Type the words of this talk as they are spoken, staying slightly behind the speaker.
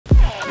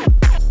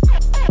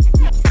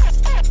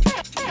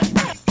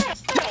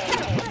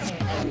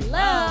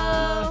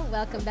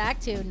welcome back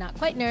to Not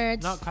Quite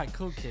Nerds. Not Quite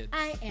Cool Kids.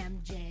 I am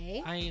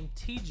Jay. I am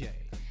TJ.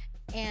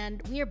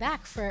 And we are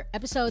back for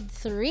episode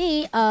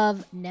 3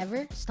 of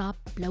Never Stop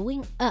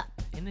Blowing Up.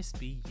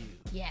 NSBU.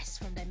 Yes,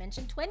 from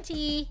Dimension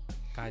 20.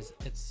 Guys,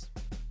 it's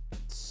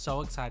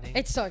so exciting.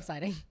 It's so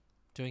exciting.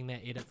 Doing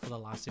that edit for the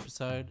last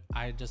episode,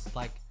 I just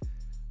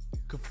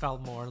fell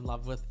more in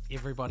love with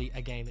everybody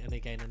again and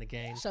again and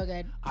again. So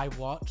good. I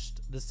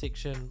watched the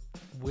section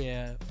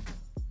where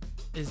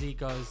Izzy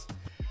goes,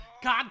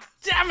 God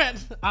damn it!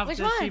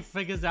 After she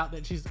figures out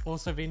that she's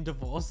also been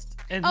divorced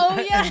in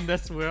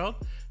this world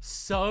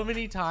so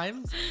many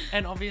times.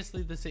 And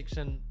obviously the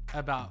section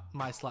about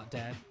my slut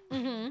dad.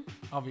 Mm-hmm.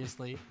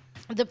 Obviously.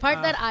 The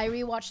part that I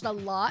rewatched a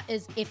lot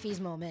is Iffy's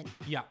moment.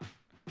 Yeah.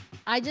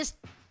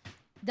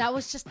 That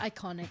was just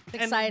iconic.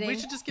 Exciting. And we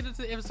should just get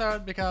into the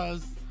episode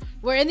because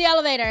we're in the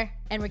elevator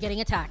and we're getting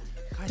attacked.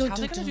 Guys, how are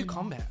they going to do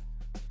combat?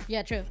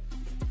 Yeah, true.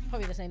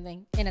 Probably the same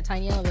thing in a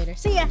tiny elevator.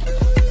 See ya.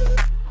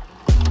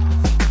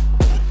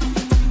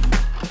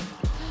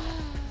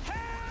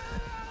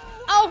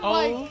 Oh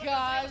my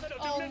gosh.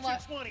 Oh my.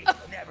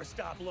 Never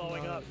stop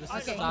blowing up.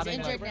 Okay, he's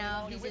injured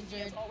now. He's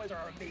injured.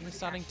 We're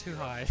starting too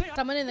high.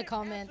 Someone in the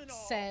comments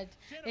said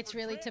it's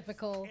really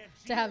typical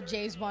to have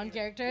James Bond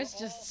characters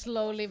just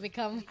slowly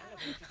become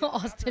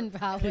Austin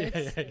Powers.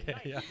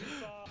 Yeah.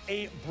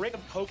 A brick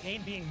of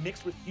cocaine being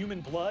mixed with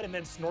human blood and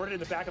then snorted in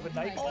the back of a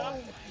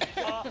nightclub.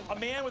 A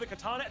man with a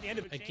katana at the end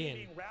of a chain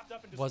being wrapped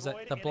up and was it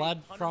the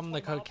blood from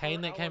the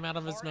cocaine that came out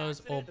of his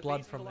nose or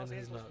blood from in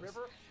his nose?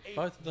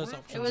 Both of those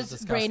options It are was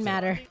disgusting. brain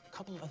matter. A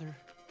couple of other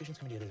visions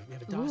coming together. We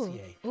have a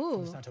dossier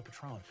from the Santo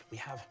Patron. We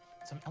have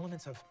some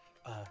elements of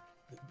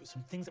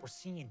some things that were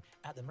seen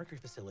at the Mercury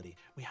facility.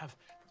 We have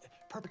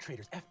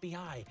perpetrators,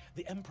 FBI,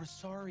 the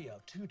impresario,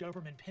 2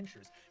 Doberman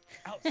pinchers.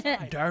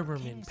 Outside,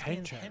 Doberman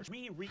pincher.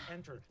 We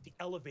re-enter the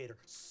elevator,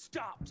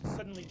 stopped,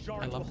 suddenly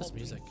jarring. I love this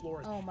music.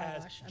 Floors Oh my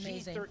as gosh,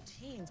 amazing.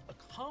 G13's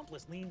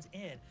accomplice leans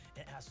in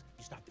and asks,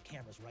 "You stop the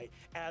cameras, right?"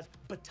 As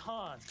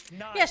batons,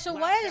 knives, Yeah, so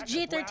why is blackjack,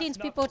 and G13's brass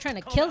people knuckles trying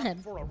to come kill out him?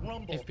 for a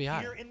rumble FBI.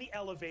 here in the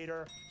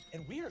elevator,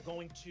 and we are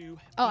going to.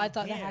 Oh, I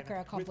thought the begin hacker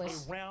with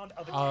accomplice. a round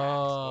of attacks.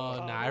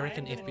 Oh, no, I Ryan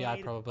reckon and FBI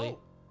Bloodied. probably.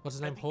 What's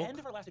his name, At the Hawk? end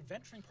of our last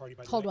adventuring party,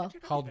 by the Caldwell. way, I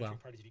took our Caldwell.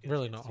 adventuring party, did you get a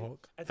Really chance not to?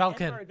 Hawk. At the end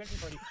Falcon. of our adventuring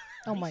party,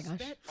 Oh we my gosh.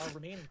 spent our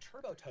remaining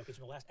turbo tokens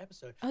from the last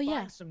episode. Oh, yeah.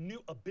 buying some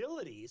new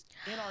abilities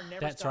in our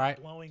Never That's Stop right.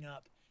 Blowing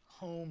Up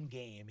home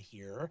game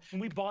here.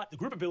 And we bought the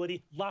group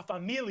ability La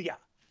Familia,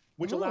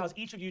 which Ooh. allows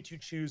each of you to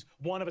choose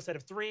one of a set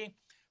of 3.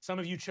 Some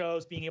of you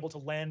chose being able to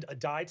lend a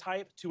die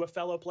type to a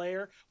fellow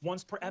player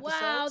once per episode.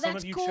 Wow, Some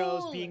that's of you cool.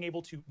 chose being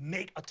able to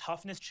make a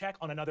toughness check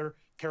on another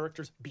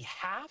character's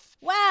behalf.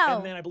 Wow.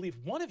 And then I believe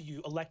one of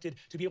you elected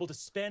to be able to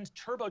spend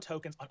turbo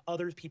tokens on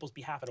other people's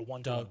behalf at a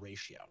 1-to-1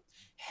 ratio.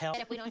 Hell,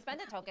 And if we don't spend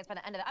the tokens by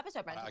the end of the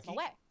episode, Brennan takes them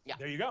away. Yeah.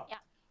 there you go. Yeah.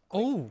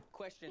 Oh,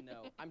 Question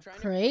though, I'm trying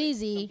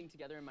Crazy. to put something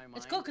together in my mind.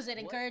 It's cool 'cause it What-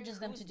 encourages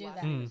them to whose do last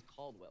that. name is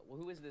Caldwell. Well,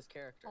 who is this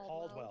character?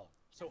 Caldwell.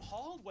 So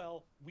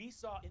Caldwell, we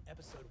saw in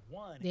episode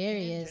 1 There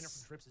he in is.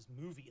 Jennifer Tripp's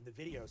movie in the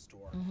video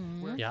store,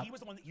 Mhm. where Yeah. he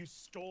was the one that you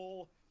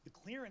stole the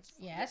clearance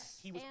from. Yes.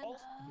 He was And,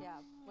 also. yeah,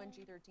 when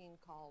G13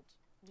 called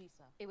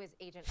Lisa. It was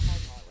Agent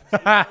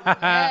Caldwell.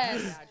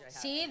 Yes.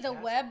 See the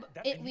web,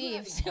 That- it and you had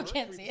weaves. a You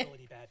can't Mercury see it.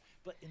 facility badge,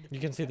 but in You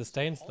can see the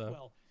stains, though.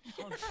 Caldwell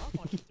hung up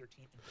on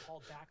G13 and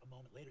called back a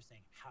moment later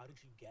saying, "How did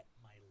you get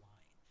my line?"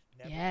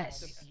 Never Yes.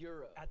 called The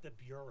Bureau. At the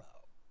bureau.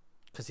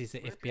 because he's the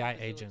Mercury FBI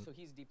facility, agent. So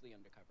he's deeply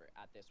undercover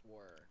at this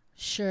war.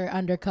 Sure,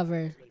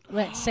 undercover.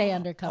 Let's say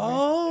undercover.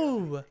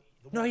 Oh,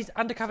 no, he's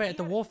undercover at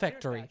the war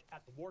factory.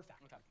 At the war factory.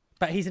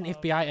 But he's an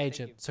FBI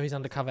agent, so he's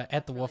undercover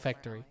at the war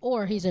factory.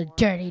 Or he's a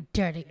dirty,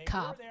 dirty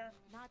cop. There.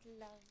 Not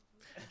love.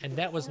 And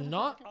that was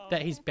not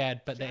that he's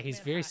bad, but that he's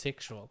very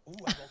sexual. Ooh,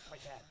 I rolled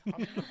quite bad. I'm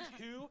gonna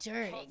do 2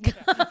 Dirty.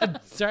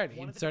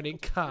 Dirty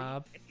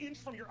cop. An inch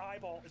from your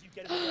eyeball as you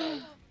get in the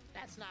way.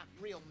 That's not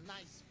real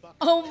nice, Buck.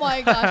 Oh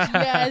my gosh,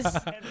 yes.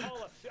 And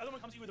Paula, the other one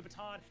comes to you with a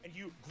baton, and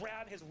you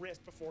grab his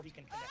wrist before he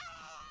can connect.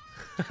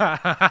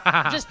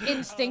 Just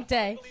instinct,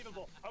 eh?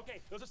 Unbelievable.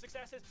 Okay, those are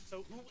successes.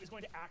 So who is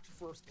going to act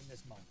first in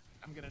this moment?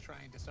 I'm gonna try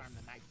and disarm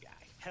the knife guy.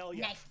 Hell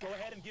yeah. Knife Go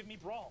ahead and give me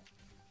brawl.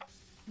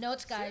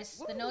 Notes,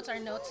 guys. The notes are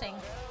notesing.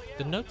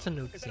 The notes are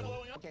notesing.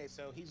 Okay,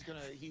 so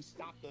he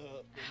stopped the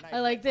knife. I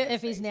liked it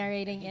if he's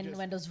narrating in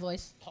Wendo's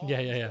voice.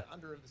 Yeah, yeah, yeah.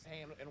 Under his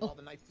hand, and while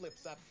the knife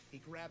flips up, he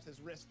grabs his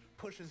wrist,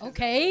 pushes his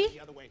Okay. elbow the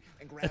other way,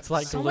 and grabs It's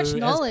like So Lou much as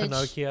knowledge.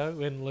 Pinocchio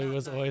when Lou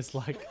was always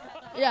like,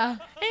 Yeah.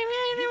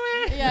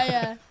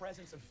 Yeah.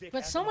 Presence of Vic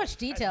But as so well. much As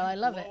detail, you I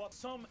love blow it. up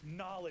Some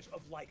knowledge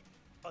of like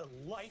a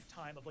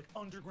lifetime of like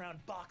underground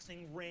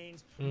boxing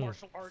rings, Mm.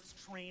 martial arts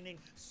training,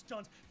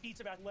 stunts, feats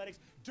of athletics,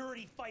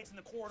 dirty fights in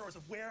the corridors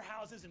of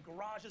warehouses and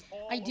garages.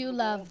 All I over do the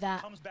love world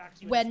that comes back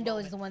to you in this Wendo is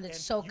moment, the one that's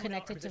and so you now are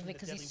connected to presented Vic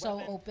with a 'cause he's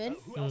deadly so weapon.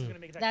 open. Who else is gonna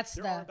make attack? That's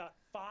There the are about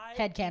 5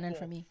 headcanon people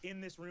for me.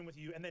 in this room with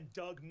you, and then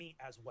Doug meet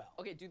as well.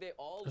 Okay, do they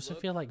all I also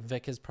look feel like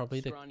Vic is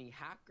probably the scrawny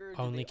hacker?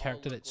 Do only they all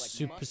character look that's like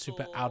super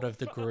muscle? out of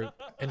the group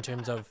in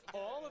terms of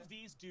All of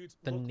these dudes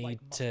the look need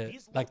like to,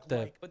 these like look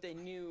the But they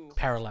knew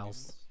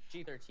parallels.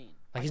 G13.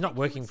 Like he's not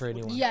working for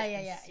anyone.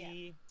 Yeah.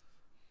 See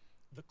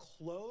The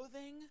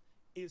clothing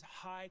is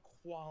high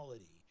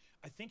quality.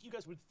 I think you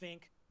guys would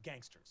think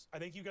gangsters. I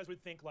think you guys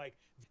would think like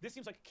this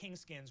seems like a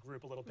Kingskins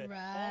group a little bit.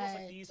 Almost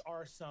like these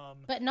are some,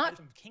 but not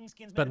some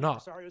Kingskins, but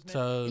not.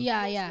 So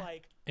yeah.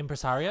 Like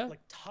impresario, like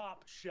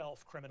top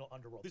shelf criminal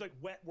underworld. These like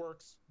wet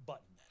works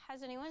button men.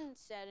 Has anyone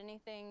said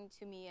anything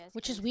to me as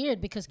which is weird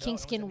because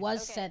Kingskin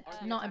was said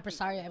not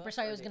impresario.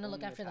 Impresario was gonna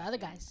look after the other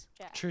guys.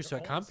 True, so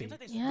it can't be.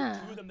 Like yeah.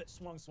 Two of them that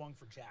swung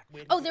for Jack.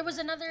 Oh, there's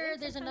another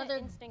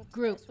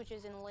group which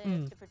is in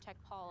Liv to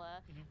protect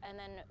Paula, and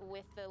then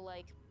with the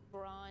like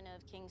brawn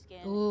of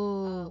Kingskin,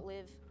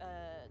 Liv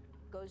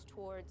goes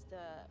towards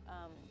the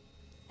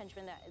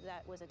henchman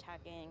that was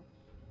attacking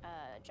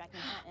Jack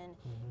Manhattan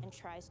and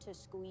tries to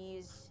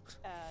squeeze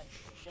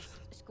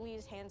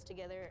hands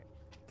together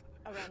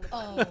around the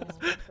body of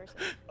this person.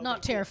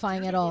 Not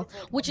terrifying at all,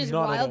 which is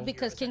wild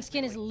because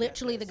Kingskin is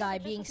literally the guy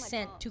being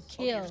sent to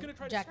kill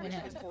Jack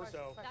Manhattan.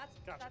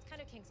 That's kind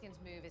of Kingskin's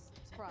move, is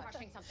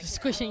crushing something.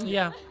 Squishing.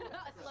 Yeah. A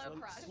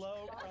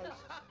slow crush.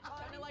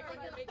 Kind of like when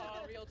you're making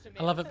it real to me.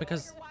 I love it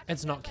because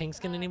it's not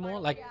Kingskin anymore.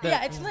 Like the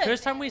yeah, it's Liv.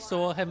 first time we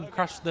saw him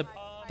crush the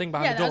thing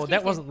behind the door,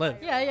 that wasn't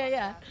Liv.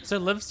 Yeah. So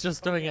Liv's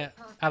just doing it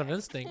out of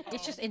instinct.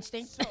 It's just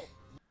instinct.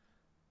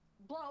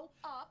 Blow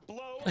up.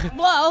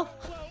 Blow.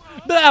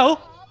 Blow.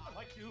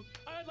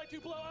 I'd like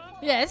to blow up.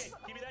 Yes. Okay,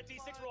 give me that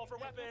D6 roll for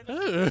weapons.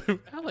 Ooh,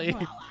 Ellie. Yay!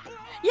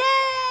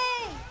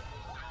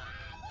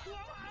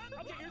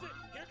 Okay,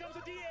 here comes a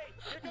D8.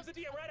 Here comes a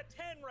D8. We're at a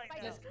 10 right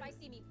now.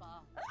 Spicy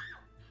meatball.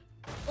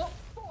 Oh.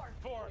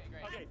 4.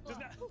 Okay, does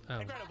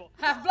not, incredible.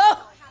 Half blow.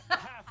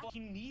 Half blow. He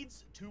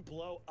needs to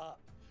blow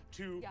up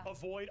to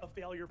avoid a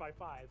failure by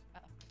 5.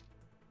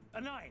 A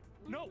 9.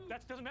 No,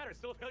 that doesn't matter. It's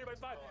still a failure by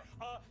 5.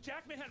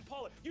 Jack Manhattan,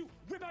 Paula, you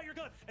whip out your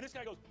gun, and this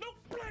guy goes, no,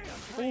 blam!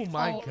 Oh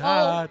my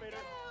god.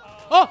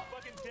 Oh!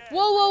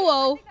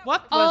 Whoa.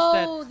 What was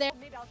that? Oh, there.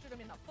 Maybe I'll shoot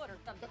him in the foot or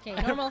something. Okay,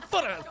 normal.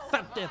 Foot or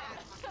something.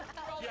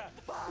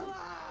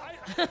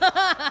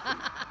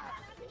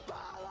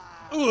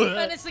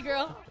 And it's the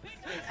girl.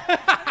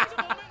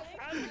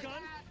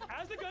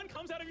 As the gun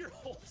comes out of your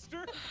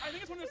holster, I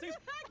think it's one of those things.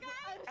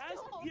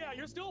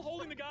 You're still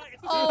holding the guy.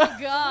 It's the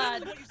same.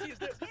 God. What you see is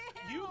this.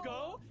 You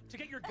go to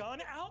get your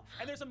gun out,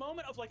 and there's a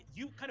moment of like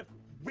you kind of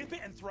whip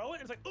it and throw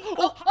it, and it's like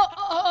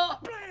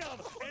blam,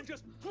 and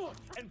just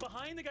and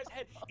behind the guy's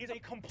head is a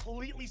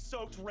completely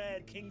soaked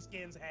red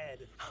Kingskin's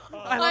head.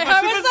 I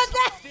harvested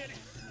that.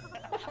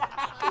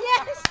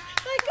 Yes,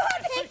 I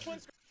got it.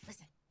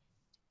 Listen,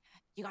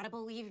 you gotta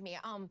believe me.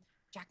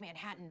 Jack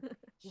Manhattan,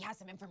 he has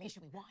some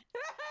information we want.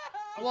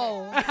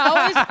 Whoa,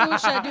 how is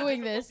Usha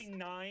doing this?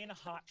 9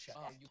 hot check.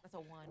 That's a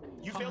 1.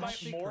 You fail by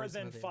more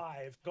than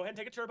 5. Go ahead and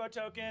take a turbo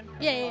token.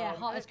 Yeah.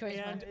 Hot is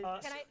charisma. And,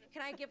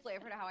 Can I give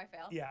flavor to how I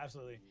fail? yeah,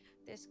 absolutely.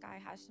 This guy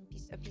has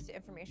a piece of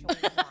information we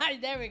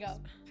want. There we go.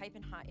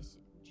 Piping hot is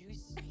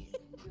juicy.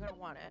 You're gonna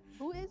want it.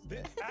 Who is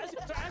this? As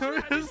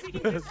you're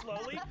speaking this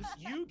slowly,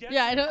 you get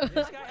Yeah, I know.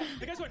 this guy,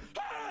 the guy's going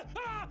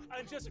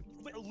and just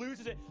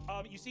loses it.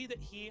 You see that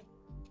he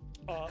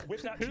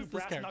whips out 2 Who's this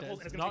brass character? knuckles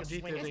and is It's going to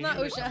take a swing. It's not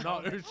Usha. It's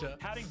not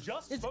Usha. Having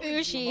just It's spoken to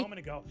you Ushi. a moment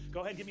ago,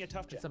 go ahead and give me a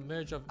tough check. It's a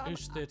merge of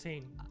Ush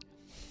 13.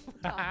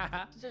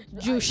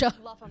 Jusha.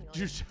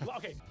 Jusha. Well,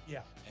 okay,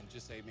 yeah. And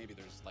just say maybe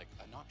there's like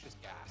a noxious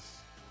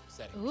gas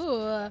setting Ooh.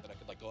 that I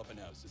could like go up a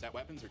nose. Is that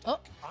weapons or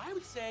tech? I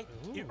would say,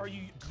 are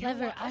you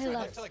Clever. I I'd love.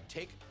 like to like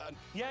take a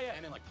pen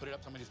and like put it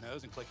up somebody's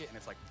nose and click it, and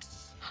it's like.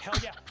 Hell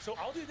yeah. So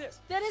I'll do this.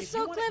 That is If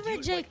so you wanna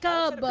clever, do, like,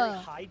 I'll set a very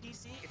Jacob. high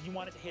DC if you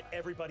want it to hit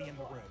everybody in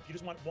the room. You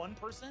just want one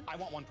person? I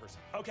want one person.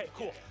 Okay,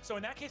 cool. So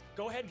in that case,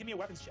 go ahead and give me a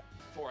weapons check.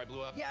 4, I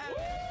blew up. Yeah.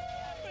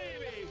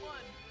 Baby.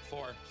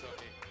 4, so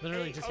 8.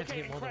 Literally just had to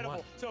Okay, get more than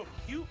incredible. one. So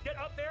you get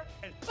up there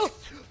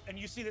and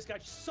you see this guy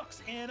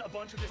sucks in a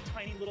bunch of this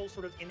tiny little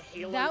sort of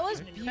inhaler. That was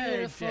and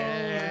beautiful.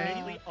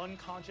 immediately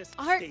unconscious.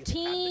 Art stays at the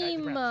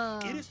team.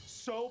 ground. It is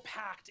so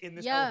packed in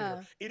this Yeah.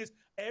 elevator. It is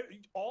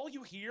all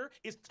you hear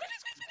is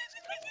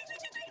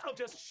of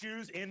just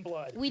shoes in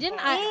blood. We didn't.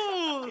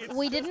 It's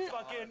We just didn't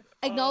fucking,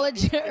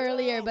 acknowledge it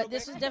earlier, but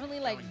this is definitely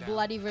like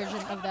bloody version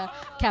of the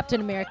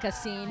Captain America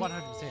scene.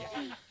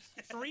 100%.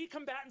 3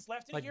 combatants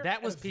left in Like here.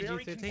 that was and a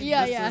very PG-13.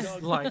 Yeah, This yeah.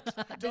 is like,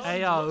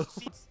 AO.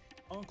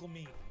 Uncle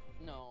Meat.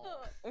 No.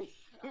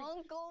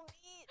 Uncle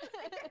Meat.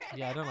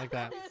 Yeah, I don't like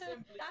that. That's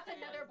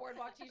another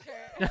boardwalk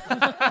t-shirt.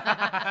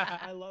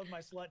 I love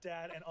my slut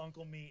dad and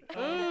Uncle Meat. So,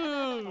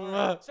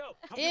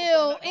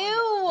 Ew.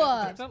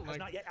 I don't It's like.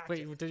 not yet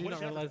active. Wait, did you What not is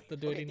that? realize the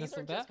Okay, dirtiness these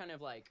are of just that? kind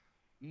of like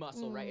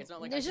muscle, right? It's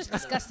not like It's I just can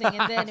put them disgusting,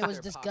 and then it in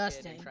was their pocket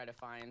disgusting. And try to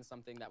find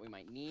something that we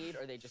might need,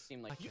 or they just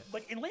seem like.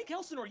 Like in Lake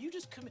Elsinore, you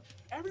just come.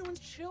 Everyone's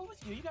chill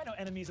with you. You got no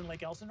enemies in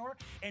Lake Elsinore,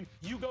 and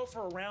you go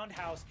for a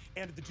roundhouse,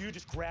 and the dude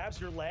just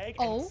grabs your leg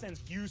and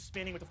sends you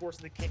spinning with the force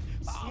of the kick,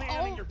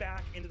 slamming your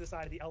back into the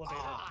side of the elevator.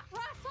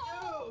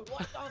 Dude,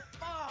 what the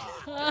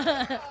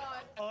fuck?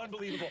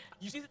 unbelievable.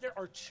 You see that there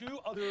are 2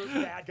 other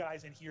bad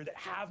guys in here that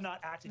have not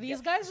acted These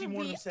yet. guys See, would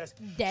one of be them says,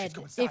 dead "She's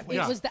going if sideways."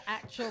 it was the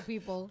actual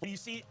people. And you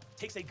see,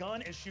 takes a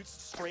gun and shoots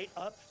straight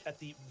up at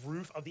the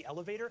roof of the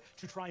elevator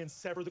to try and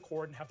sever the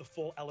cord and have the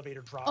full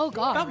elevator drop. Oh,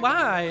 God. But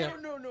why?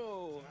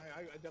 No.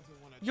 I definitely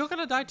want to. You're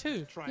gonna die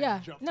too. Yeah,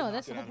 no,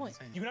 that's the whole point.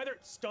 You can either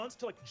stunts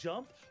to like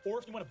jump, or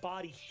if you want to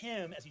body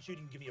him as he's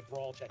shooting, give you a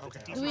brawl check. Okay.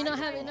 Do we not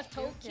have enough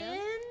tokens?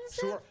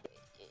 Sure.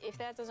 If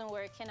that doesn't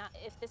work,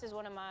 if this is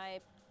one of my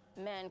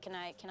men, can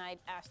I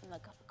ask them to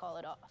call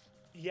it off?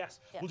 Yes.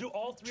 Yeah. We'll do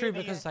all 3 True, of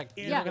these because like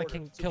in you're not gonna order. So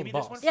kill give the me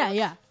this boss. one Yeah, first.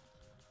 yeah.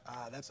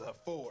 That's a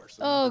 4.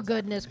 So Oh, that's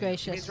goodness Give me a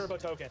gracious. turbo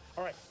token.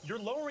 All right, you're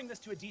lowering this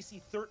to a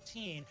DC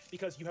 13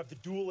 because you have the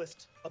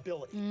duelist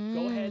ability.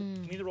 Go ahead,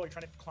 give me the roll. You're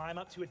trying to climb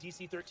up to a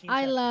DC 13.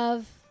 I check.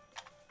 love.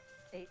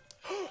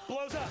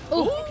 Blows up.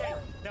 Ooh. Okay,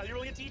 now you're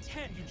rolling a D10.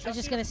 You I was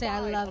just need gonna a say, I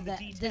 5 love on the the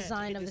D10 to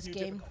design hit of this new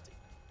game. difficulty.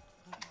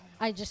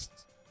 I just.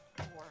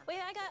 Wait,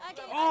 I got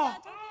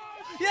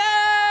Yay!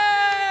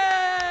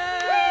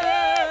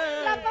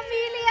 La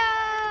familia!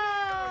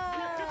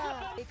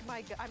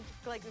 I'm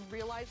like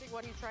realizing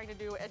what he's trying to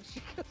do, and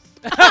she goes.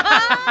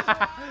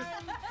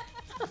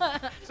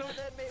 So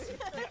then maybe.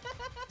 Yeah.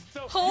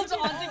 So Holds you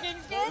see on to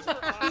King's those Gate.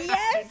 are eyes,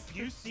 Yes. and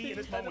you see in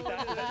this moment that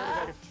turbo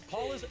token,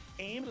 Paula's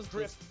aim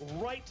drifts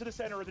right to the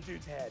center of the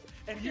dude's head,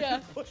 and you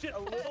can push it a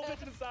little bit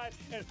to the side,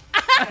 and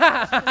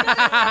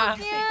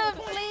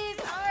Please,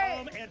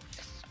 Art. and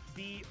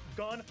the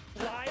gun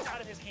flies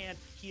out of his hand.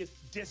 He is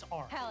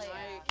disarmed. Hell yeah.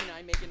 Can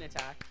I make an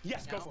attack?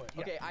 Yes, go now? for it.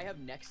 Yeah. Okay, I have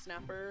neck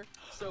snapper.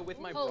 So with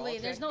my Holy,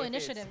 brawl there's check, no if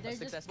it's initiative. They're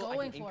just successful, I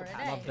going can for it,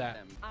 incapacitate Love that.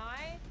 them.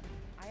 I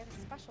have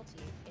a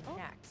specialty in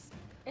necks.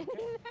 Can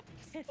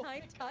I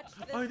touch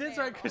this Oh, that's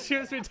man right, because she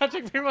has been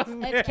touching people's It's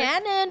necks.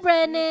 canon,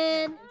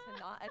 Brennan. into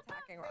not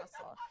attacking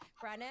Russell.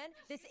 Brennan,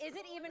 this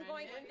isn't even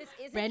going. This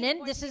isn't. Brennan, even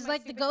going this to be is my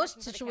like the stupid ghost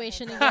question for the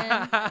situation campaign.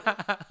 again.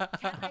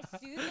 Can I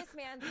soothe this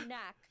man's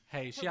neck?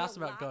 Hey, to she asked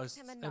about relax ghosts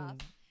him enough and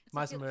to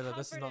Mice feel and Murder.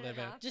 This is not comforted that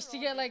bad. enough Just to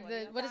to get like roll the,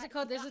 D20 what is it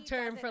called? There's a he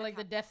term for doesn't like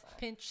the have death to.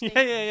 pinch Yeah,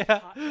 thing. yeah, yeah.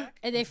 Hot check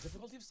And they is f-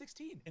 difficulty of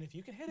 16, and if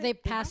you can hit it, They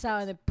it pass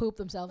out and happens. they poop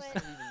themselves.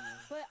 But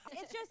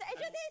it's just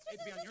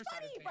It'd be on your side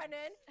funny, of the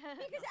Brennan,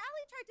 because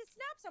Allie tried to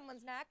snap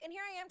someone's neck, and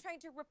here I am trying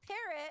to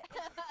repair it.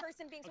 The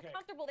person being so Okay.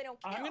 comfortable they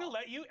don't kill. I'm gonna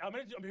let you.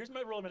 Here's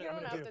my roll a minute. You I'm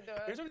don't gonna have do. to do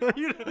it. Here's what I'm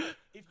You gonna do.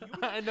 If you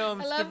I know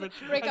I'm I love stupid.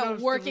 I know Rekha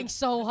I'm working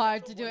stupid. so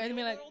hard to do it and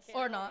be like,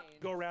 or not.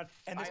 go around,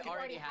 and this I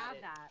already had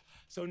it.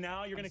 so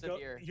now you're I'm gonna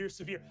severe. go. You're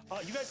severe.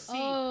 You guys see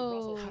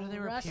Oh, Russell. How do they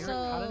repair?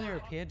 Russell. How do they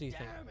repair? Do you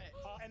think?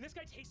 And this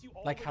guy takes you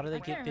all Like, the how do way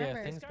they around. get their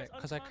remember. things This guy's back?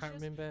 Because I can't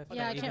unconscious, remember. but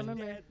Yeah, I he's can't even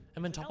remember. dead.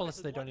 I'm in So now Topolis,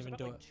 there's they don't blood, even there's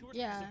do about, it. like, 2 or 3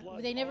 Yeah, pieces of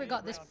blood they never all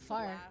got this around.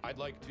 far. I'd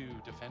like to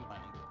defend my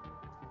uncle.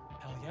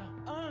 Hell yeah.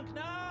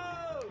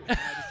 No! Can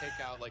I just take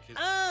out like his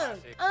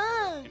classic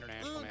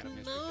international man of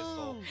mystery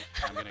pistol?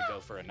 I'm gonna go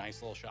for a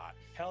nice little shot.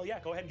 Hell yeah.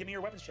 Go ahead and give me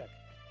your weapons check.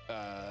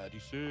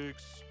 D6.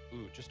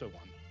 Ooh, just a 1.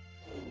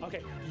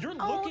 Okay, you're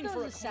Oh, looking that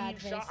for a was a clean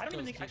sad shot. face. I don't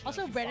even think actually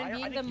Also, if you Brennan fire,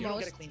 being I think the you don't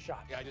get a most clean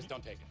shot. Yeah, I just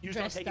don't take it. You just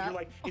don't dressed take it. You're up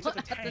like, it's just a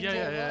at the tank. Yeah, yeah,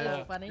 table. yeah, It's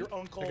yeah. funny. Your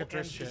uncle Like a and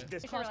dress this, shirt.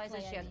 this She realizes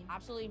Cosplay, she I has mean.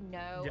 absolutely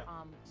no Yeah.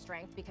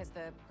 strength because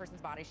the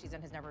person's body she's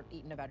in has never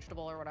eaten a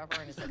vegetable or whatever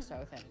and is like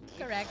so thin.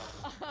 Correct.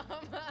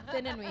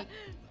 Thin and weak.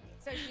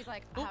 So she's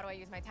like, how do I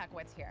use my tech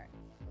wits here?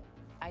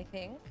 I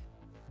think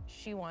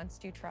she wants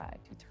to try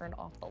to turn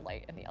off the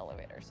light in the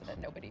elevator so that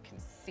nobody can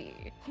see.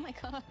 Oh my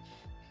god.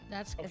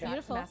 That's Okay. Is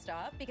beautiful. that messed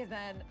up? Because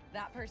then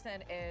that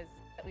person is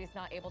at least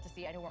not able to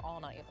see. I know we're all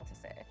not able to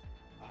see.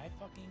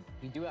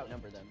 We do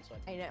outnumber them, so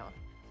I know.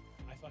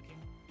 I fucking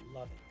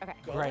love it. Okay.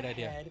 Go Great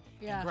idea. ahead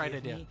Yeah. and Great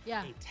give idea. me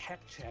Yeah. a tech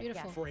check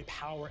Beautiful. for a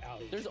power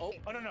outage. There's Oh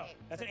no,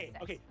 that's an 8.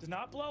 6. Okay, does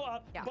not blow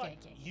up, Yeah. but Okay,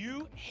 okay.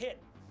 you hit.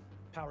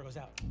 Power goes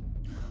out.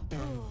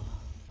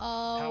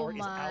 Oh Power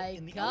is out my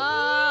in the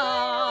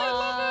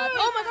god.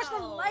 Oh my gosh, the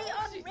light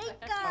on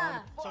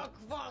Rekha.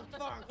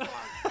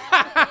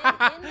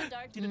 In the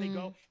dark. See that they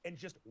go and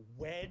just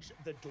wedge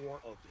the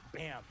door open.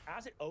 Bam.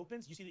 As it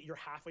opens, you see that you're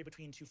halfway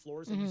between 2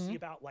 floors, and you see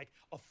about like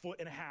 1.5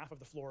 feet of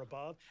the floor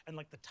above and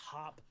like the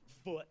top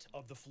foot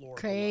of the floor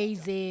below.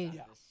 Crazy.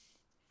 Yeah.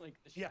 like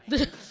Yeah.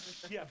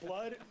 Yeah,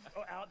 blood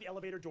out the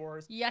elevator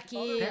doors. Yucky.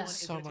 Other one That's is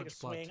so gonna take a much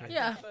blood, swing. too. I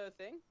Yeah. think. a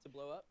thing to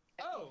blow up.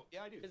 Oh,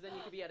 yeah, I do. Because then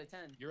you could be at a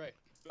 10. You're right.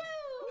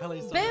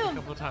 Ellie's done it a Boom.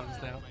 couple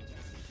times now.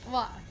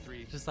 What?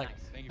 3. Just like,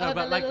 Thank you. no, Oh,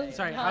 but the like, little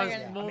sorry, I was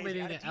pomegranate. more Amazing.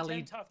 meaning Add a that D10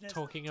 Ellie toughness,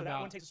 talking so that one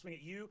about takes a swing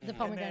at you. The and then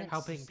pomegranates.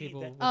 helping see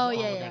people that with Oh, yeah,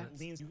 yeah. pomegranates.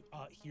 leans, you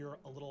hear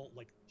a little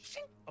like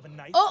shing of a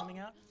knife Oh. coming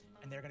out,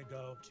 and they're gonna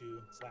go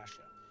to slash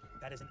you.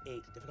 That is an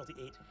 8, difficulty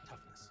 8,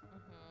 toughness.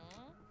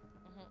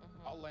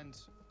 I'll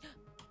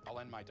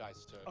lend my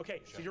dice to. Okay,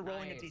 so Joe. you're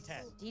rolling Nice. a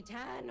D10.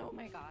 D10. Oh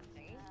my god.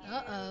 Thank you.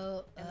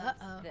 Uh-oh. And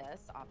that's Uh-oh.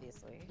 this,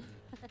 obviously.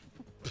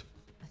 A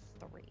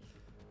 3.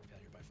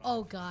 Failure by 5.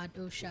 Oh god,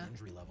 Usha.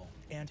 Injury level,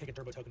 and take a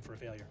turbo token for a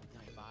failure.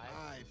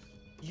 5.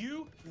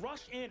 You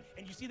rush in,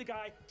 and you see the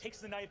guy takes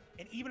the knife,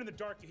 and even in the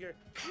dark, you hear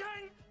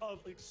clang of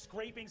like,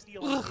 scraping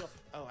steel on steel.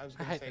 Oh, I was I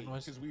going hate to say, that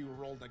noise. because we were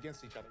rolled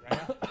against each other,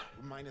 right?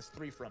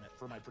 -3 from it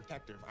for my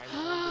protective. I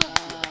rolled this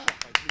shield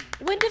by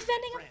 3. When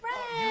defending a You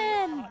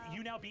friend.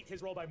 now now beat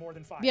his roll by more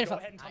than 5. Beautiful.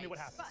 Go ahead and tell me what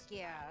happens. Fuck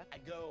yeah. I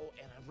go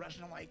and I'm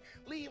rushing. I'm like,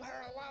 leave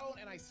her alone,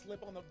 and I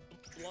slip on the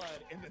blood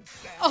and then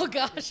stab Oh, him in the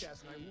gosh.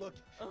 chest, and I look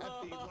at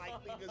the light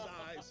in his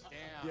eyes.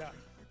 Damn. Yeah.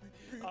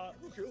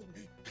 Kill me.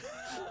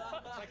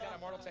 It's like that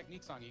Immortal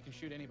Technique song. You can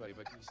shoot anybody,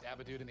 but you stab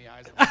a dude in the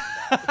eyes. And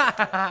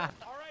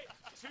All right,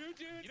 2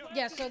 dudes.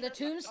 Yeah, so the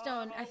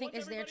tombstone, I think,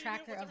 is their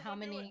tracker of how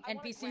many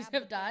NPCs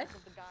have died.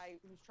 The guy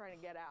who's trying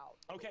to get out.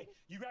 Okay,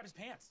 you grab his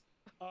pants.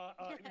 You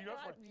go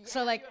for it.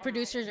 So, like,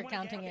 producers You are wanna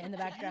counting yank it in the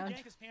You background.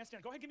 yank his pants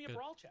down. Go ahead, give me a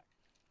brawl check.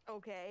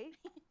 Okay.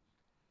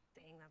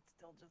 Dang, that's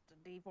still just a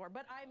D4.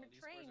 But I'm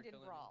trained in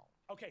brawl.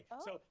 Okay,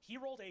 so he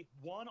rolled a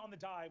 1 on the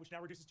die, which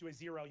now reduces to a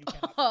 0. You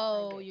cannot.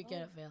 Oh, you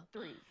cannot fail.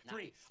 3.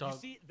 3. Dog. You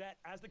see that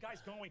as the guy's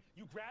going,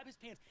 you grab his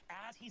pants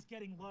as he's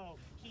getting low.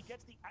 He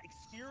gets the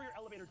exterior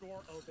elevator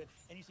door open,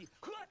 and you see,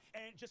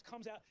 and it just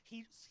comes out.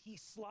 He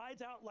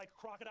slides out like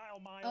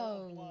crocodile mile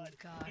of blood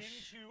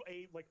into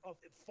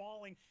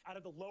falling out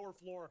of the lower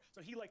floor.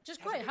 So he like just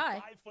has quite a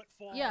high. 5-foot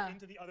fall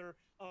into the other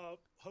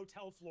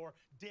hotel floor,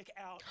 dick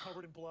out,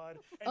 covered in blood,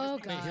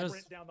 and just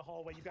sprint down the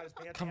hallway. You got his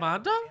pants.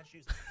 Commando?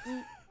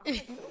 I'm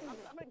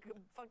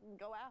gonna fucking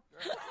go after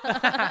him.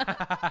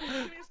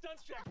 Give me a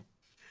stunts check.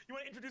 You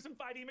want to introduce some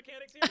 5e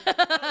mechanics here?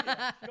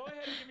 Yeah. Go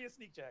ahead and give me a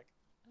sneak check.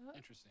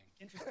 Interesting.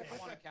 Interesting. I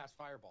want to cast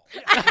fireball.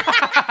 Yeah. In the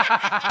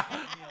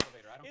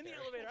elevator. I don't In the care.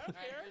 elevator. I don't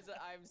care.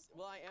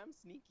 Well, I am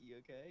sneaky,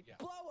 okay? Yeah.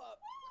 Blow up!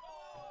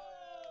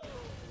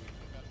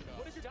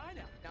 What is your die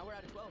now? Now we're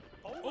at a 12.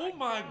 Oh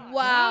my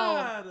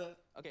Wow. god.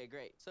 Okay,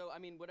 great. So, I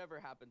mean, whatever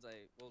happens,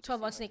 will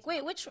 12 on see sneak. what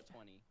Wait, which?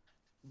 20.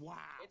 Wow.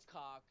 It's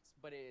cocked,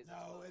 but it is.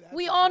 No, it has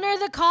We to honor be-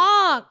 the So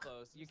cock.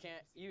 close. You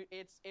can't.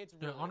 It's.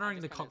 No, Really,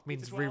 honoring the just cock kinda-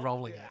 means 12?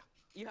 re-rolling Yeah. it.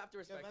 You have to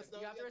respect. that's The,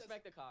 you no- have to yeah,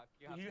 respect the cock.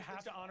 You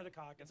have to honor the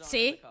cock. It's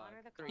See? honor the cock.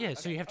 Honor the Three. Yeah,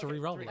 so you have to Okay,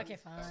 re-roll three. it. Okay,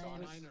 fine.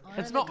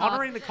 It's not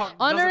honoring the cock.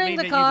 Honoring doesn't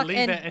the mean that cock you leave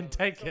and- it and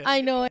take it.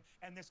 I know it.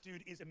 And this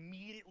dude is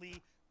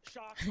immediately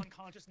shocked,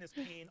 unconsciousness,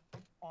 pain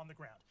on the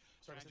ground.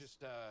 Can I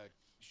just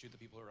shoot the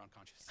people who are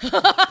unconscious? I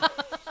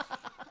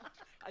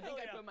think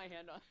yeah. I put my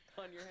hand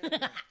on your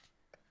hand.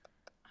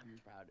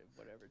 I'm proud of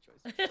whatever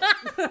choice. Okay,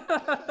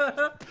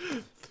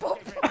 great.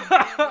 Both the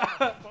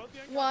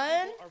unconscious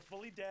One. people are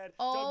fully dead.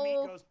 Oh. Doug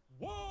Meat goes,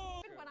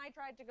 whoa! When I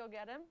tried to go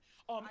get him,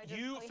 I just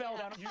You cleaned fell it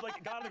down. up. You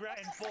like got on the ground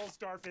and full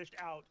starfished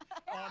out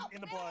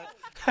in the blood.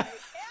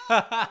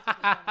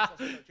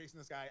 Start chasing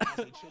this guy as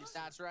he chases.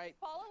 That's right.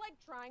 Paula like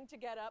trying to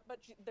get up, but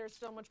there's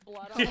so much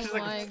blood on She's her. Oh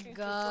like- my She's just,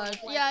 god.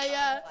 like,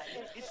 Yeah.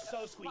 It's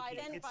so squeaky.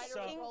 It's Fighter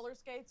so. with roller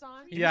skates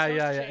on. Yeah,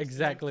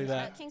 exactly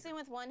that. Kingston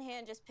with one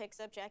hand just picks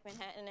up Jack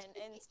Manhattan and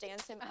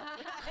stands him up.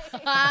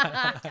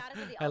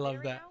 I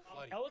love that.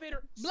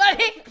 Elevator.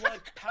 Bloody. Blood.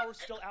 Power's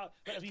still out.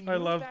 But as we I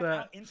move love back that.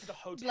 out into the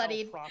hotel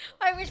Bloodied. proper.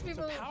 I wish So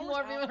people power's more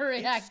out, people it's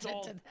reacted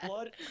stalled, to that.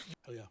 Blood.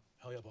 Hell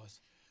yeah,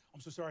 boss.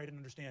 I'm so sorry I didn't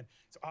understand.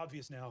 It's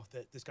obvious now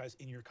that this guy's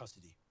in your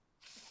custody.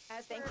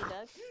 Thank you,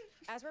 Doug.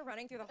 As we're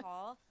running through the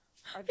hall,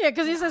 Yeah,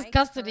 because he can says I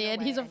custody turn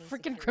and he's a away any freaking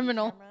security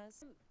criminal.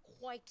 cameras?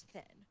 Quite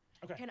thin.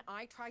 Okay. Can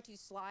I try to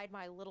slide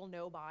my little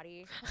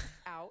nobody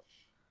out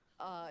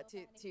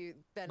to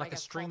then Like I a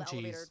guess string call the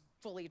elevator cheese.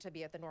 fully to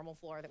be at the normal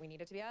floor that we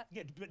need it to be at?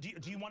 Yeah, but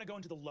do you want to go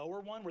into the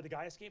lower one where the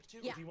guy escaped to?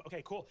 Or Yeah. do you,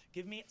 okay, cool.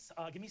 Give me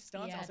stunts. Yeah,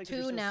 I'll say 'cause 2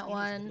 you're so nat sneaky, so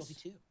maybe I'll ones. do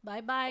 2.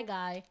 Bye,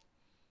 guy.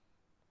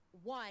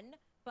 1,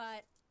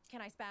 but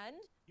can I spend?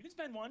 You can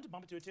spend 1 to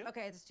bump it to a 2.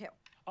 Okay, it's 2.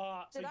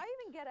 So Did I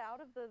even get out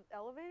of the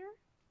elevator?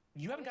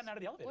 you haven't gotten out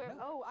of the elevator.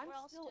 No. Oh, I'm We're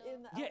all still still-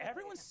 in the Yeah, elevator.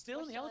 everyone's still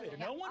in the still in elevator.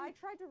 the- No one. I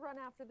tried to run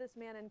after this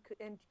man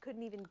and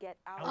couldn't even get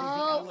out. Oh,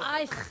 of the Oh, I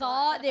elevator.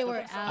 thought they were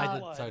Because of I out. did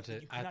blood, so too.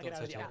 You I cannot get thought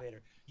out of the so too.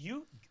 elevator.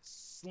 You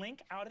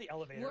slink out of the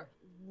elevator.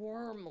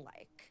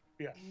 Worm-like.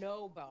 Yeah.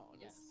 No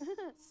bones.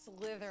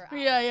 Slither out.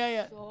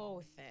 Yeah.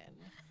 So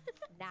thin.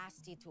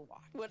 Nasty to watch.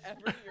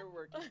 Whatever you're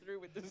working through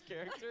with this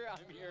character,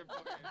 I'm here for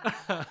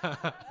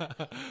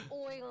it.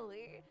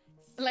 Oily.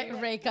 Like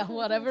Rekha,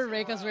 whatever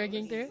Rekha's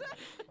working through.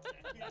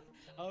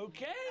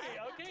 Okay.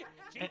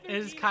 It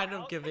is kind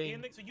of Out giving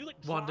in the- so you, like,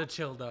 Wanda drop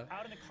Childa.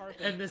 out in the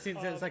carpet, In the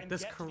sense that it's like and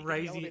this get to the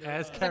crazy elevator.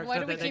 ass It's character why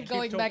do we that they keep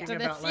going back to talking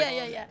this? about,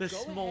 like, Yeah. the Go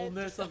ahead.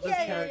 smallness of this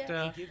Yeah.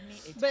 character. Give me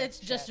a But tech it's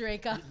just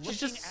check. Rekha. Looking She's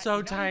just at- so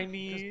you know,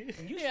 tiny. 'cause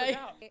when you Yeah. slip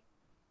out,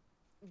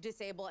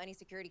 Disable any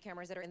security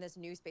cameras that are in this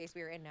new space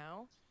we are in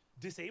now.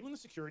 disabling the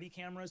security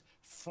cameras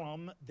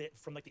from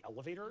like the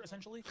elevator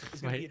essentially is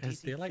going to be a Wait, is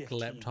DC there like 15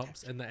 laptops tech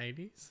check. in the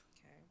 80s?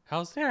 Okay.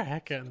 How's there a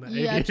hacker in the 80s?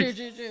 Yeah, true.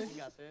 You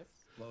got this.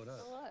 Blow it up.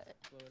 What?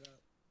 Blow it up.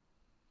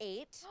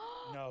 8.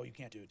 No, you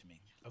can't do it to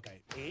me.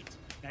 Okay, 8.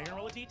 Now you're gonna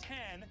roll a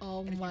D10. Oh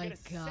and if my you get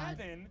a God.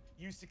 7,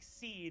 you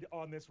succeed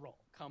on this roll.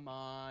 Come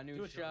on,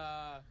 Do it,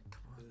 Usha.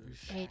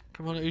 Eight.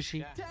 Come on, Ushi.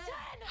 Yeah. 10!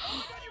 Oh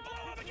my God, you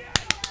blow up again!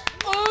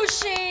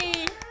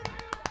 Ushi!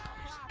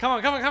 Come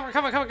on. That's Roll, T13.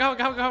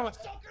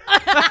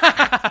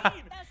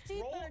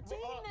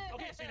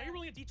 okay, so now you're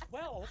rolling a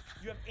D12.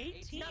 You have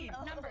 18.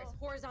 Numbers,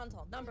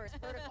 horizontal. Numbers,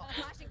 vertical.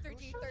 Flashing through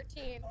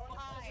D13.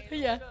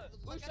 Yeah.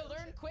 Usha,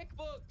 learn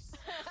QuickBooks.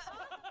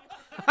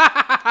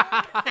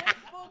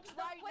 QuickBooks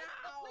right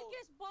now.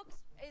 Quickest books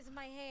is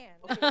my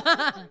hand.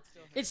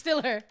 It's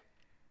still her.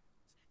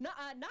 9.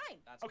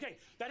 Okay,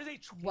 that is a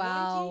 27.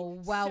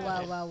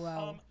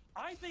 Wow.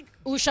 I think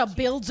Usha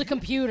builds a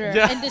computer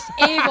and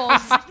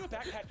disables.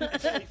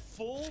 a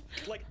full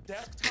like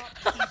desktop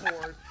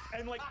keyboard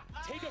and like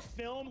take a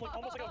film like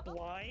almost like a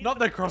blind. Not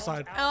the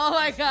cross-eyed. Oh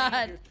my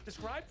god.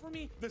 Describe for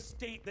me the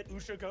state that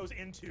Usha goes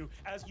into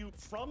as you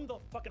from the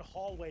fucking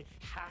hallway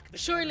hack the.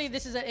 Surely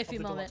this is an iffy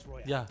moment.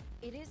 Yeah.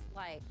 It is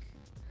like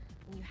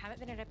when you haven't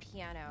been at a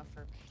piano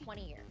for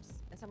 20 years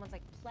and someone's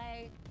like,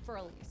 play for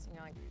Elise. And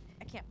you're like,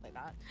 I can't play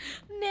that.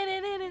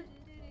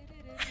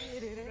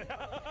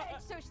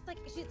 So she's like,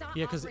 she's not.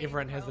 Yeah, because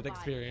everyone has that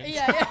experience.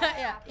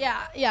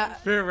 Yeah.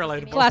 Very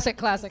relatable. Classic.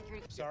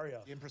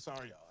 Impresario. The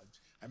impresario.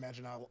 I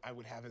imagine I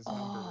would have his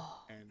number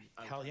and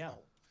Hell yeah.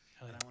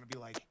 And I want to be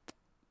like,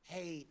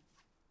 hey,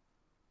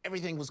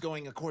 everything was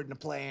going according to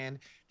plan.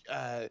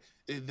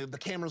 The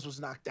cameras was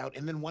knocked out,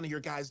 and then one of your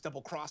guys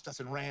double-crossed us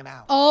and ran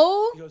out.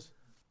 Oh. He goes,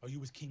 are you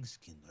with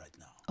Kingskin right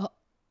now?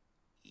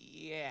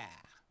 Yeah.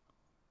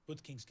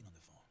 Put Kingskin on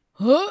the phone.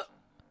 Huh?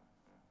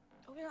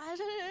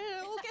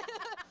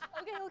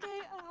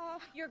 Okay.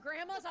 Your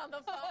grandma's on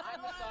the phone.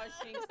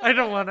 I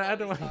don't want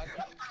to.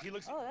 He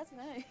looks. Oh, that's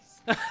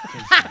nice.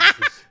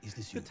 Is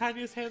this The you?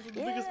 tiniest hands of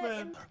the biggest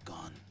man. Are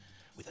gone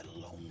with a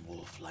lone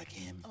wolf like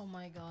him. Oh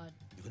my god.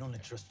 You can only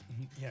trust.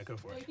 Yeah, go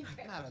for it.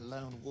 I'm not a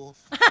lone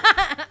wolf.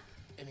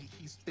 And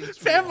he thinks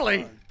Family.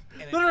 really hard,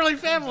 and it Literally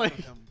comes family. out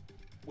of him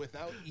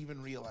without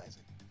even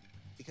realizing.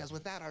 Because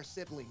without our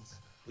siblings,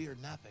 we are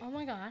nothing. Oh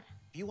my god.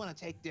 If you want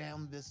to take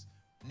down this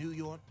New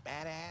York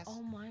badass,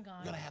 Oh my god.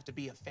 you're gonna have to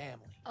be a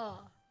family.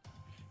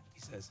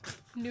 He says,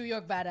 New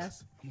York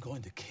badass. I'm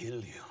going to kill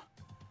you.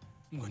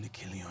 I'm going to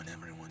kill you and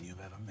everyone you've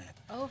ever met.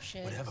 Oh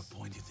shit. Whatever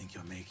point you think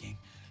you're making,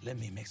 let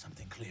me make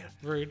something clear.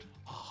 Rude.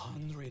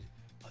 100,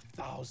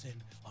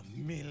 1,000,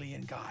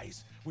 1,000,000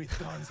 guys with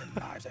guns and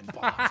knives and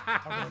bombs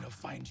are going to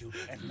find you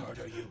and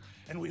murder you.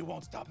 And we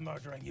won't stop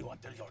murdering you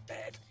until you're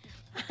dead.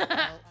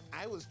 Well,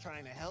 I was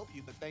trying to help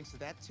you, but thanks to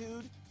that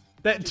dude,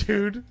 That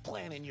dude.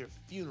 planning your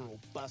funeral,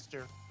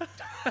 Buster.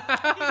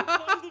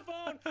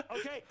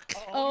 Okay.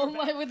 Oh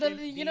my, with the,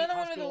 you know the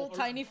one with the little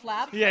tiny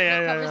flap?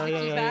 Yeah, that covers the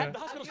yeah.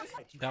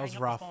 keypad? That was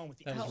rough.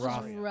 That was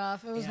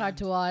rough. It was hard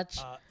to watch.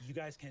 You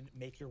guys can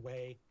make your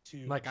way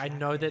to. Like, I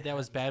know that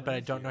was bad, but I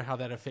don't know how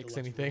that affects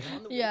anything.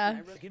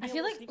 Yeah. I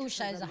feel like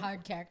Usha is a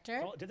hard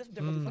character.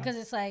 Because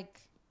it's like,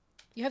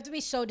 you have to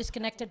be so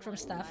disconnected from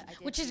stuff,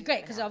 which is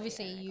great because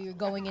obviously you're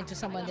going into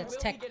someone that's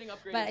tech.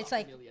 But it's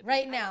like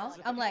right now,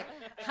 I'm like,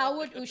 how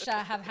would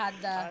Usha have had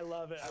the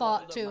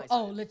thought to,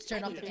 oh, let's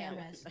turn off the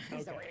cameras?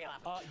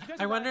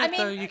 I wonder if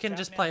though you can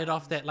just play it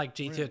off that like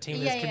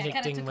G13 is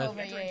connecting with.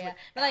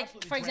 But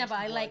like, for example,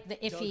 I like the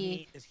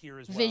iffy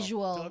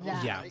visual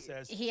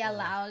that he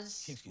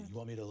allows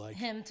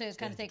him to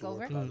kind of take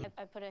over.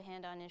 I put a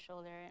hand on his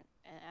shoulder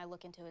and I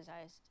look into his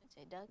eyes and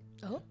say,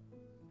 Doug,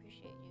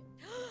 appreciate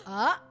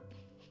you.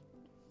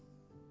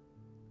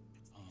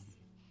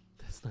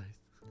 That's nice.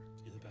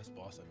 You're the best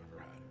boss I've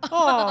ever had.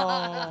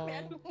 Oh.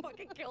 Man who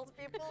fucking kills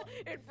people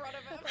in front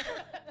of him.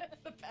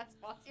 It's the best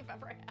boss you've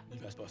ever had. The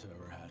best boss I've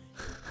ever had.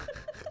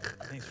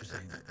 Thanks for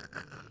saying that.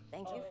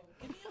 Thank you.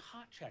 Give me a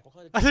hot check. We'll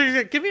call it I think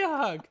you're gonna give me a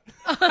hug.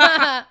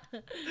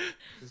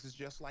 This is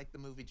just like the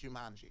movie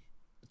Jumanji,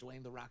 with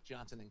Dwayne "The Rock"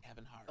 Johnson and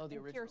Kevin Hart. Oh, the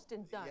original.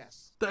 Kirsten Dunst.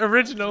 Yes. The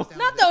original.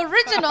 Not the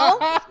original.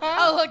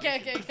 Oh,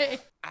 okay.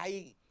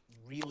 I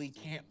really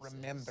can't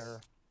remember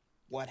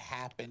what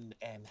happened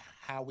and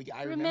how we.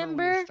 I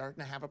Remember? we were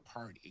starting to have a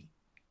party.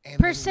 And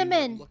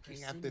Persimmon. we were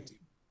looking at the.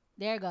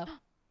 There you go.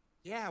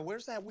 Yeah,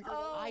 where's that weird?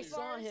 I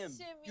saw him.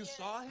 You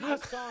saw him? I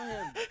saw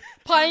him.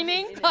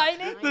 Pining.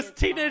 This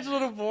teenage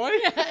little boy.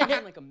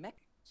 Like a mech.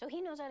 So he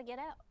knows how to get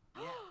out.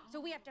 Yeah. So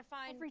we have to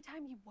find. Every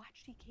time you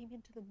watched, he came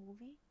into the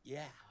movie.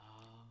 Yeah.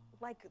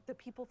 Like the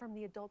people from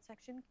the adult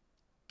section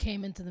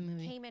Came into the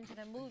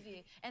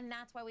movie. And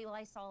that's why we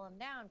Lysol them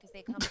down because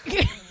they come into the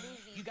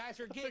movie. You guys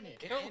are getting it.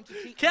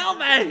 Kill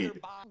me.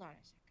 Hold on a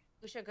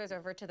second. Usha goes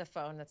over to the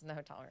phone that's in the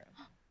hotel room.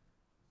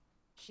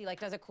 She like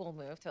does a cool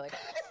move to like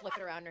flip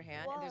it around her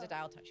hand, and there's a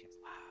dial tone. She goes,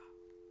 "Wow,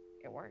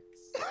 it works."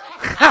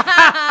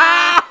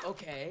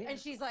 Okay. And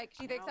she's like,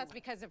 she thinks that's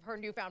because of her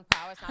newfound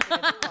prowess, not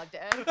because it's plugged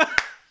in.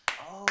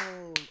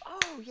 Oh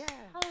yeah.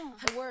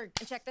 It worked.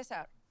 And check this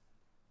out.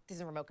 This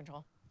is a remote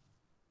control.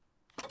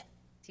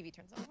 TV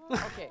turns on.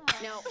 Okay.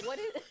 Now what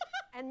is?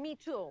 and me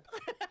too.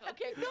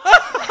 Okay.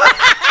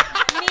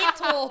 Me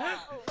too.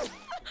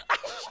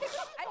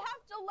 I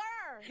have to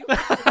learn.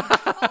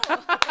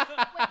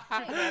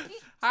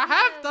 I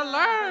have to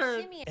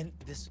learn. And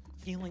this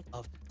feeling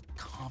of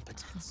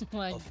competence, Oh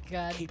my of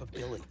God.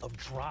 capability, of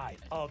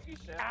drive, of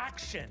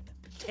action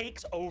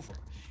takes over.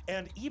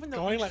 And even though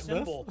Going each like this?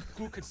 symbol,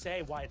 who could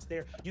say why it's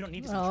there, you don't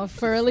need to see Oh, truth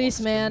for to Elise,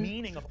 the man.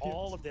 meaning of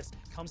all of this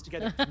comes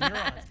together.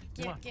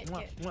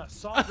 Neurons.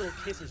 Soft little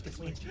kisses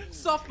between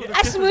Soft little A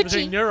kisses smoochie.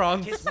 between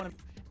neurons. Kiss one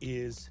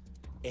is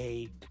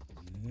a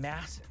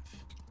massive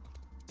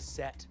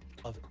set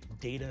of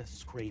data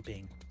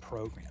scraping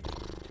programs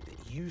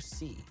that you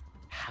see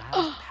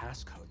have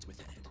passcodes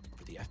within it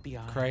for the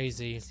FBI,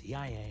 Crazy. the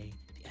CIA,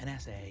 the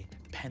NSA,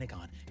 the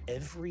Pentagon,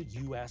 every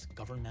U.S.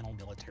 governmental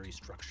military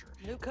structure.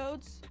 New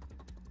codes?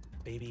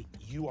 Baby,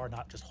 you are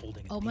not just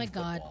holding Oh my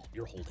God. football.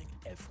 You're holding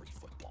every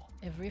football.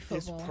 Every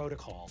football. This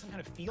protocol, some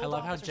kind of field I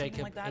love how office or something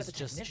Jacob like that, is as a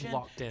just technician,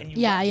 locked in. and you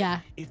Yeah, watch it. yeah.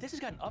 If this has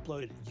gotten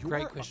uploaded, your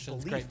Great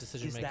questions, great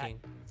decision is that making.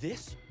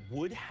 this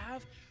would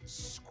have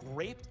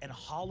scraped and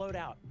hollowed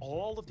out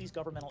all of these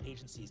governmental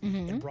agencies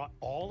and brought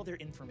all of their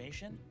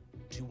information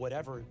to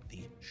whatever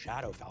the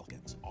Shadow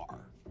Falcons are.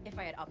 If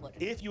I had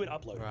uploaded. If you had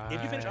uploaded Right. it.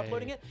 If you finished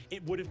uploading it,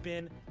 it would have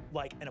been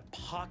like an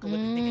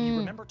apocalyptic thing. And you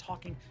remember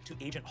talking to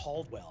Agent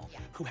Haldwell,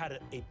 who had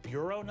a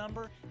bureau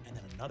number and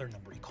then another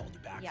number he called you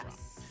back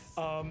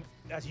from.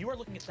 As you are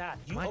looking at that,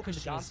 you My open the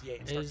question is, dossier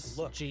and start is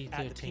to look at the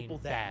G13 people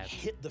that bad?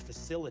 hit the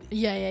facility.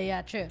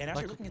 Yeah, true. And as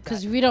you're looking at that,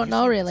 Because we don't you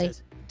know see it really.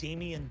 says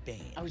Damian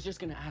Bain. I was just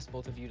gonna ask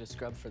both of you to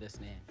scrub for this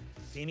name.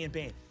 Damian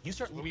Bain. You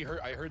start Well,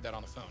 I heard that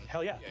on the phone.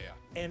 Hell yeah.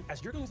 Yeah. And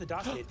as you're going through the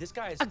dossier, this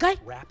guy's A guy?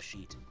 rap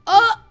sheet.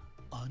 Oh!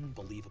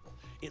 Unbelievable.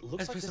 It looks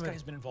Let's like do this some guy of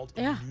has it. been involved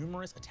Yeah. in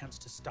numerous attempts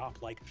to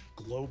stop like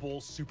global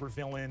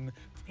supervillain,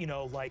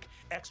 like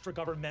extra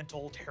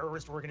governmental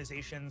terrorist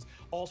organizations,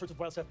 all sorts of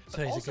wild stuff. So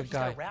But he's a also good got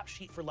guy. a rap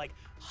sheet for like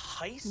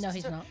heists. No, and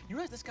he's stuff. not. You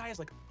realize this guy is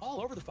like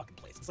all over the fucking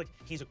place. It's like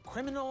he's a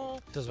criminal,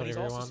 Does but he's whatever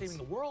he also wants. saving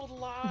the world a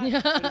lot. Yeah.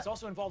 But he's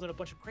also involved in a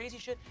bunch of crazy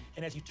shit.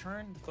 And as you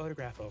turn the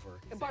photograph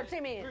over, Bart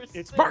Simeon.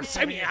 it's Bart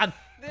Simeon!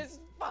 This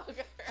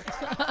fucker.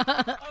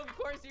 Of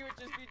course he would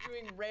just be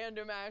doing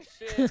random ass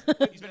shit.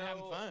 He's been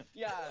having fun.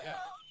 Yeah.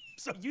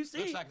 So you see,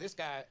 Looks like this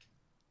guy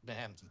been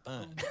having some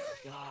fun.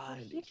 God.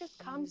 He just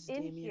comes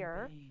in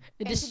here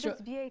It into destroy-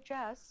 this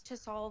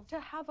VHS to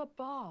have a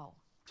ball.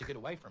 To get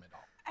away from it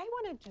all. I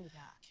want to do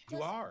that.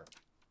 You are.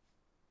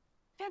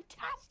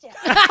 Fantastic.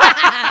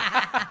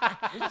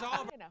 This is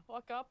all gonna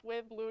hook up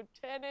with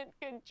Lieutenant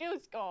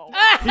Kajusco.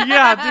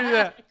 Yeah, do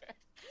that.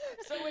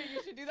 So wait,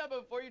 you should do that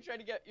before you try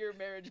to get your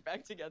marriage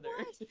back together.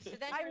 So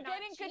then I'm you're not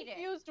getting cheating.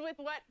 confused with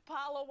what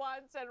Paula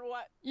wants and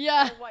what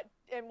Yeah.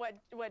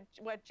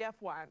 what Jeff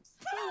wants.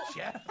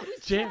 Jeff.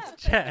 Jeff,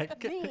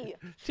 Jack. Me.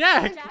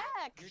 Jack.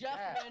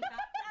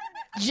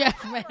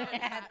 Jeff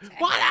Manhattan.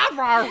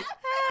 Whatever.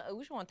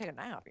 We should want to take a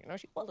nap,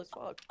 She old as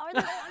fuck.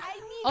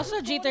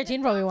 Also,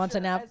 G13 probably wants a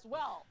nap. As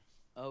well.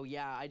 Oh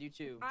yeah, I do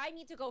too. I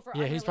need to go for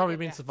Yeah, he's probably unrelated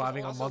been nap.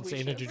 surviving on Also, Monster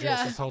we Energy should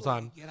drinks this whole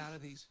time. Get out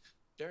of these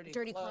dirty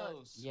Dirty clothes.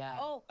 clothes. Yeah.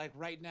 Oh, Like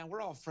right now,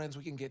 we're all friends.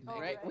 We can get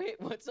naked. Right? Wait,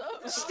 what's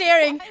up?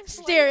 Staring. Bro,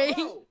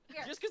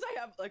 just because I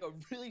have like a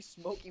really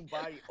smoky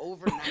body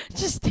overnight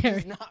Just does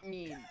staring. not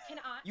mean can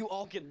I you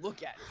all can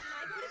look at it.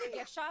 go to the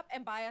gift shop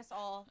and buy us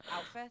all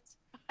outfits?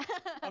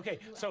 Okay,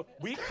 so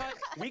we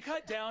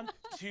cut down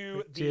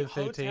to the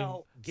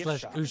hotel G13 gift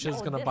slash shop.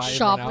 Usha's gonna buy him an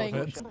Shopping.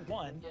 outfit. Number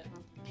one,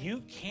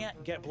 you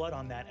can't get blood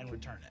on that and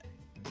return it.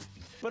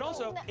 But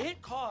also,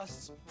 it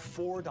costs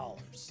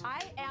 $4.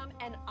 I am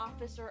an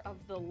officer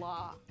of the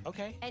law.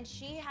 Okay. And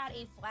she had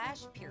a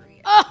flash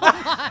period, Oh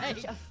my.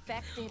 which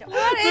affected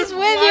What is There's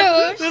with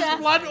blood- you, There's Usha?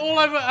 blood all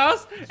over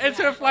us. It's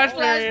her flash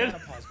period.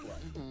 Menopause blood.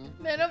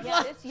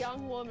 Menopause. This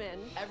young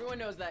woman. Everyone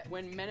knows that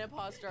when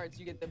menopause starts,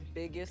 you get the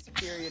biggest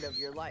period of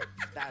your life.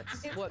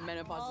 That's what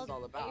menopause is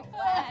all about. A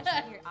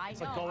flash period. I It's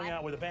know. like going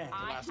out with a bang.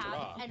 I last have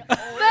hurrah. an The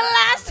old.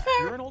 last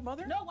You're an old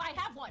mother? No, I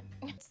have one.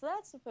 What's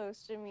that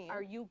supposed to mean?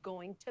 Are you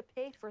going to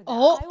pay for that?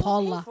 Oh, I will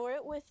Paula. pay for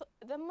it with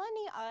the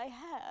money I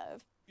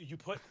have. You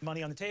put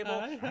money on the table.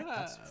 Right,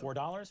 that's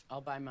 $4.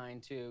 I'll buy mine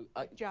too.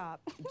 Good job.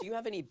 Do you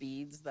have any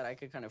beads that I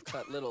could kind of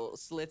cut little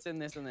slits in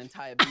this and then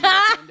tie a bead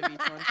at the end of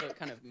each one so it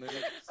kind of moves?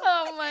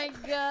 Oh my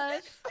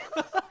gosh.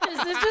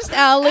 Is this just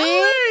Allie?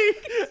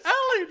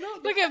 Ellie, no.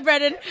 Look at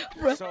Brennan.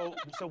 So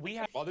we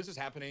have. While this is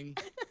happening,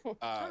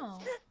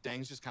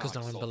 Dang's just kind Because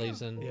of no one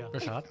believes in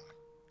Rashad.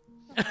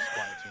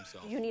 quiet to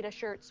himself. You need a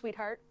shirt,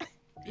 sweetheart.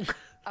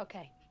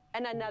 Okay.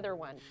 And another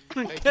one.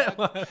 Hey, Get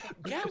one.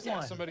 Get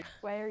one. Somebody.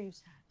 Why are you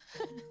sad?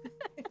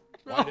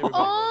 Why did everybody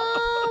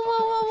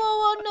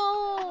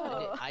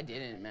Oh, I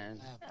didn't, man.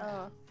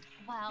 Wow.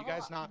 You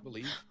guys not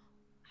believe?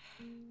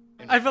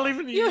 I believe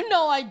in you. you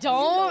know I No,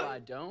 don't. I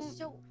don't.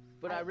 So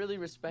But I really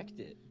respect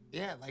it.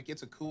 Yeah, like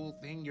it's a cool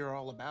thing you're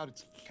all about.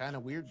 It's kind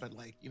of weird, but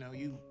like,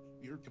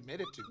 you're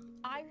committed to it.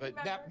 I But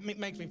remember. that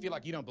makes me feel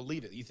like you don't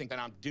believe it. You think that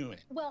I'm doing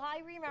it. Well,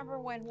 I remember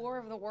when War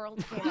of the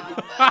Worlds came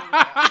out.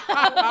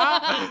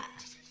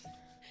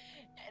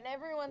 And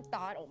everyone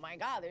thought, oh my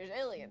God, there's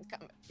aliens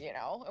coming,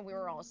 and we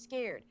were all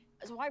scared.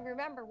 So I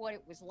remember what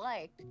it was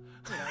like,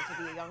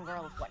 to be a young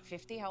girl of what,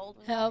 50? How old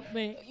was I? Help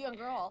me. A young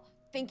girl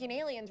thinking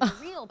aliens were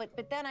real,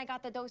 but then I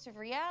got the dose of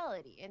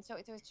reality. And so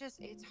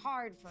it's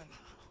hard for me.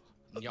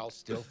 And y'all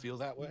still feel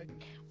that way?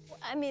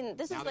 I mean,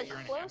 this Now is the that you're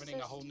inhabiting a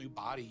closest. whole new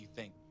body, you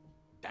think,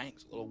 dang,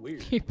 it's a little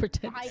weird He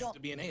pretends. I don't. to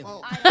be an alien.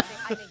 Well, I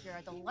think you're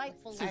a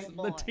delightful little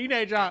boy. The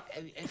teenager.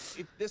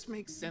 This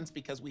makes sense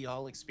because we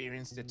all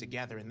experienced it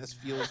together, and this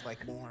feels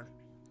like more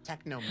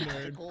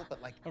techno-magical,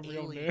 but like A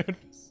real aliens. nerd.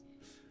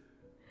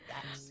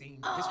 Vaccine.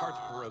 His heart's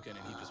broken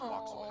and he just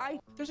walks away.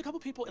 There's a couple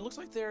people. It looks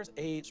like there's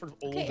a sort of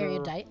older, Okay,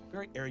 erudite.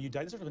 very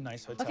erudite. This is sort of a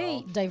nice hotel.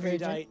 Okay,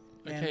 divergent. Erudite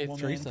man, Okay,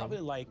 woman, threesome. probably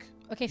like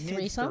Okay,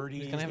 threesome.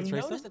 mid-30s. Can I have a You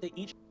threesome? notice that they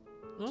each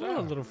Oh,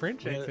 a little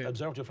French We accent.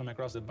 observed you from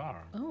across the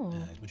bar. Oh.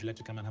 Would you like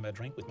to come and have a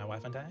drink with my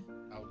wife and I?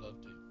 I would love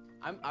to.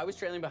 I was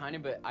trailing behind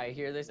him, but I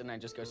hear this and I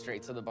just go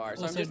straight to the bar.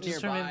 So Also, I'm just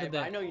just nearby. remember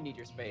that- I know you need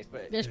your space,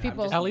 but There's I'm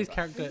people. just Ellie's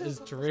nearby. character is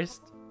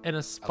dressed in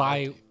a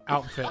spy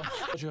outfit.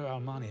 Your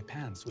Armani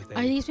pants with a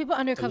Are these people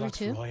undercover Deluxe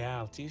too?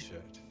 Royale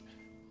t-shirt.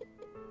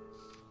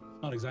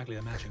 Not exactly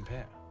a matching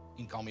pair.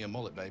 You can call me a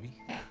mullet, baby.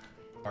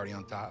 Party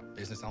on top,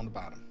 business on the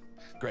bottom.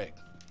 Greg.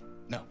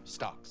 No,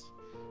 Stocks.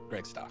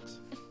 Greg Stocks.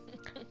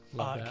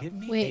 Love that. Give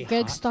me Wait, a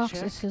Greg hot Stocks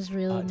check. is his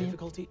real name.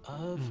 Difficulty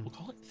of, we'll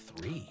call it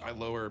 3. I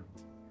lower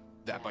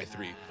that by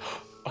 3.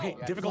 Okay,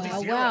 yeah. difficulty Wow,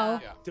 0. wow.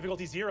 Yeah.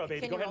 Difficulty 0,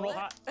 baby. Can Go you ahead and roll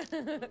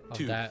roll hot. Love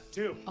 2. that.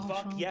 2. Oh,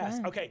 Fuck yes.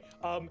 Sean, Okay.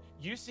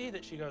 You see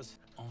that she goes,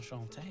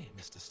 Enchanté,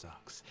 Mr.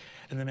 Stocks.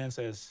 And the man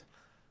says,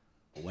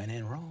 when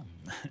in Rome.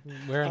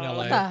 We're in LA.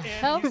 What the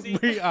hell?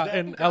 We are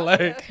in LA.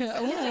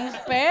 Oh,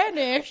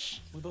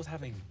 Spanish. We're both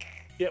having.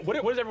 Yeah, what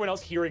is everyone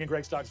else hearing in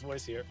Greg Stock's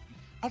voice here?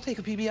 I'll take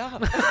a PBR.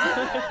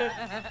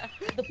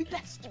 The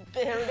best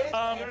bear it is.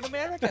 We're in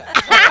America.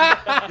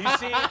 You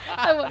see,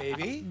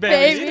 Baby.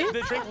 Baby.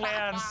 the drink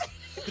lands.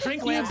 The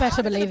drink You lands.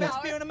 better believe it.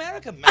 Best beer in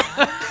America, man.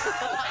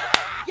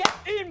 Get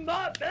in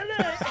my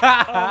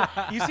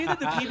belly. You see that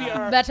the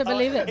PBR. Better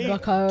believe it,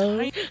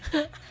 bucko.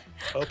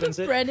 Opens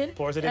it, Brennan,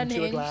 pours it into a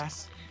unhinged.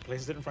 glass,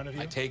 places it in front of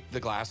you. I take the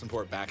glass and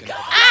pour it back into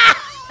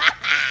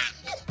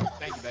the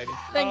Thank you, baby.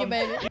 Thank you,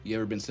 baby. You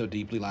ever been so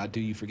deeply lied to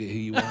you forget who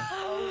you are?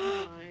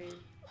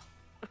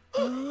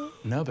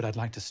 No, but I'd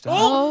like to start.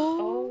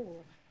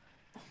 Oh.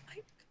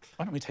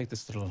 Why don't we take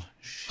this little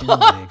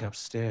shindig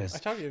upstairs I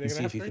told you, they're and gonna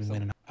see have if you can threesome.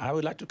 win? I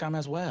would like to come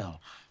as well,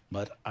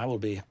 but I will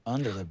be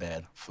under the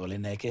bed, fully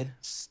naked,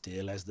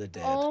 still as the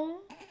dead. Oh.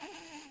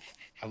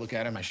 I look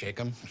at him, I shake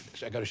him.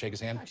 I go to shake his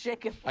hand.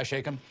 Shake him. I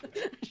shake him.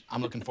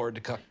 I'm looking forward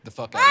to cuck the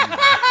fuck out of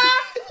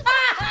you.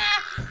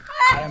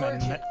 I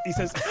am he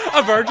says,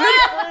 A virgin?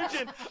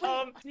 virgin.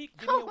 Sneak,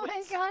 give me Oh a my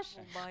whiz. gosh.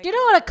 Do you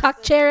know what a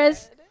cuck chair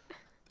is?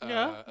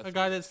 Yeah, a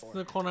guy that's in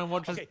the corner and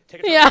watches. Okay,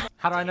 take it. Yeah.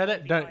 How do I know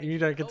that? You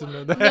don't get to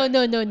know that.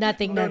 No,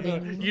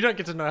 nothing. You don't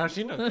get to know how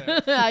she knows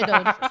that. I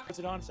don't. Puts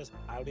it on, says,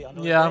 I'll be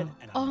under Yeah. the bed.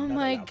 And I'm Oh not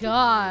my allowed to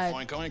god.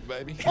 Oink, oink,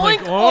 baby. Oink,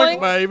 Oink,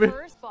 oink. baby.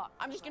 First of all,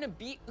 I'm just gonna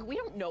beat. We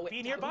don't know it.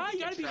 Be nearby. You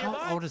gotta be How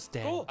nearby. old is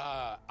Dan? Cool.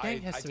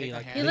 Dang has to be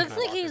like- He looks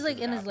like he's like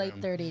in his late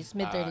 30s,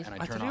 mid 30s. And I I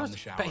turn thought he on was- the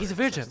shower. but he's a and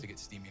it starts virgin. To get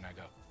steamy, and I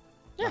go.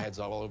 Yeah. My head's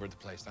all over the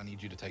place. I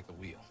need you to take the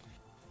wheel.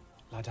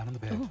 Lie down on the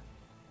bed.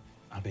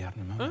 I'll be out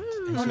in a moment.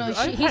 And Oh you no,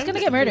 see- he's gonna get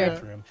in the murdered.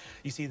 bedroom,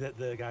 you see that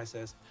the guy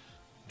says,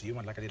 do you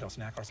want like a little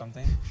snack or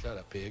something? Shut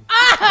up, pig.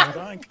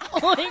 Oink.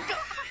 Oink.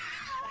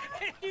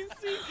 You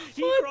see,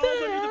 he What crawls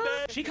the under the hell?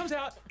 bed. She comes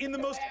out in the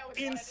most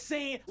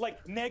insane,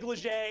 like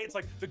negligee. It's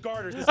like the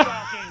garters, the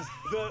stockings,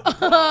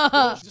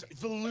 the just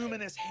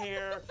voluminous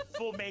hair,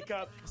 full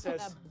makeup.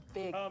 Says, A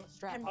big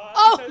strap.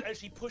 Oh! she says, as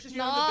she pushes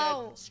you on the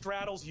No. bed,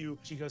 straddles you.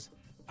 She goes,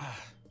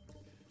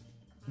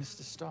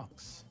 Mr.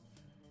 Stocks,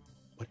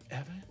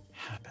 whatever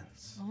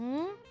happens,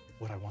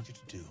 what I want you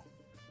to do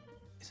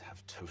is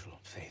have total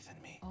faith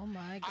in me. Oh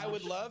my god. I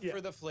would love Yeah.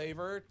 for the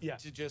flavor Yeah.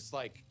 to just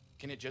like,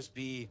 can it just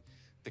be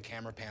the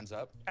camera pans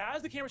up?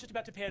 As the camera's just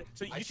about to pan,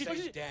 so I she say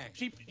pushes it. dang.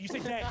 You say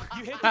dang.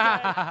 You hit the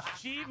bed.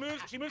 She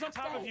moves on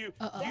top of you.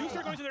 You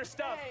start going to their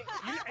stuff.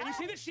 And you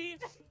see that she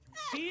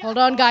Hold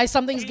on, guys.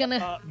 Something's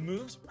gonna.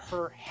 moves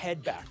her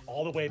head back,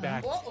 all the way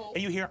back.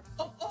 And you hear,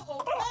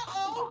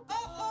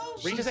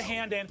 reaches a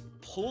hand in,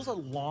 pulls a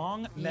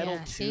long metal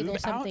Yeah, see, tube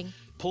there's out, something.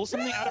 pulls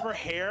something out of her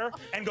hair,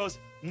 and goes,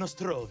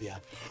 Nostrovia.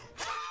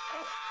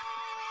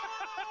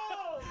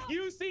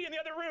 You see in the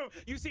other room,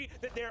 you see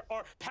that there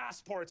are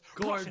passports,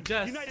 Russian,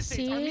 Gorgeous. United States,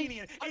 See?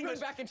 Armenian, I run English.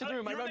 back into the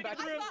room. I You run back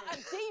into the room. A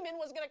demon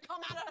was gonna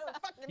come out of her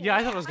fucking. Yeah,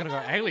 I thought it was gonna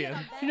go alien.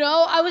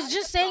 No, I was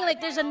just saying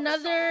like there's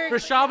another.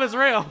 Rashab is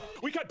real.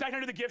 We cut back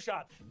into the gift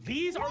shop.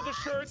 These are the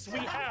shirts we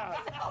have.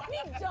 We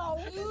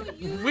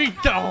don't. We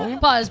don't.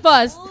 Pause.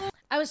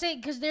 I was saying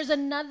because there's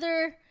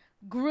another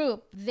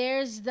group.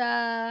 There's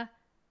the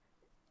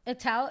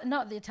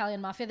not the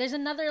Italian mafia. There's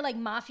another like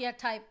mafia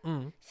type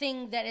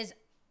thing that is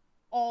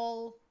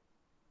all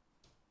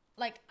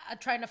like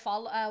trying to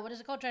follow. What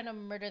is it called? Trying to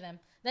murder them.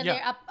 That Yeah.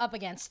 they're up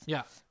against.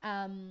 Yeah.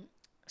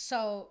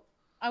 So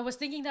I was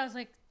thinking that I was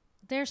like,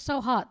 they're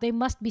so hot. They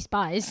must be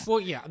spies. Well,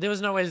 yeah. There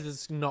was no way this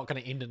is not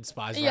gonna end in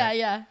spies, right?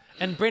 Yeah.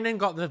 And Brennan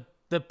got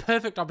the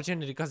perfect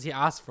opportunity because he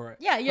asked for it.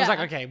 Yeah, I was yeah. like,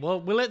 okay, well,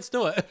 let's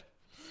do it.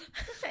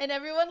 And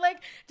everyone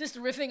like just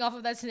riffing off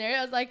of that scenario.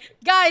 I was like,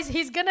 guys,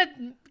 he's gonna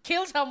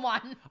kill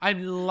someone. I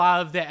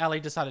love that Ellie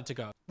decided to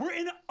go. We're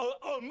in a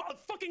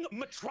fucking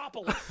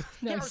metropolis.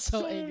 No, There are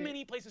so so angry.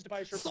 many places to buy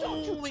a shirt.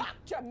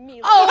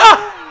 Jamila.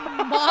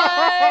 Oh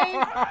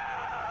my!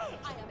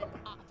 I am an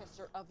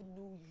officer of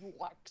New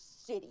York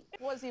City.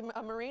 Was he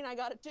a Marine? I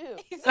got it too.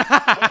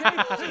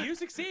 Okay, so you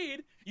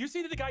succeed. You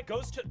see that the guy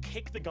goes to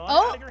kick the gun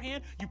Oh. out of your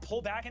hand. You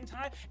pull back in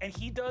time, and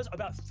he does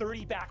about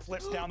 30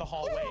 backflips down the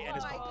hallway. And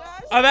is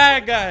gosh. A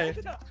bad guy.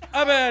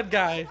 A bad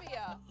guy.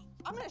 Yeah.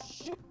 I'm gonna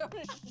shoot. I'm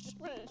gonna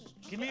shoot.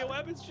 Give me a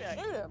weapons check.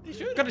 Shoot him. You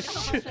shoot I'm him. gonna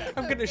shoot.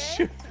 I'm gonna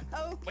shoot.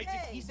 Okay. Wait, did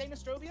he say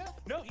Nostrovia?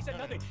 No, he said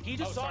nothing. He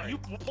just saw you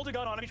pulled a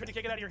gun on him. He tried to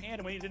kick it out of your hand,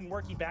 and when it didn't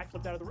work, he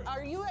backflipped out of the room.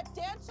 Are you a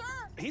dancer?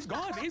 He's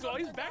gone. He's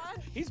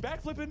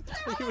backflipping.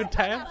 You a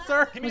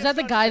dancer? Was that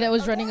the guy that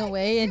was running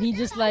away and he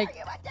just like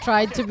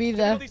tried to be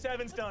the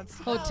 57 stunts.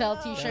 hotel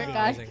t-shirt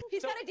guy?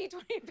 He's got a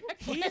D20 back.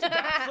 He's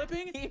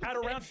backflipping at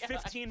around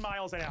 15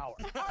 miles an hour.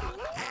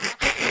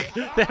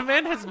 That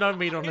man has no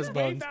meat on his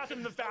Way bones. faster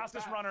than the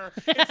fastest runner.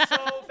 It's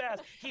so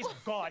fast. He's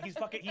gone. He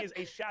is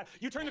a shadow.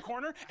 You turn the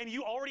corner and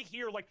you already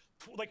hear like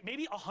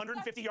maybe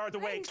 150 yards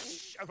away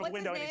out the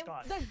window, and he's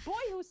gone. The boy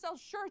who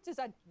sells shirts is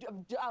a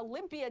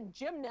Olympian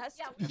gymnast.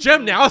 Yeah.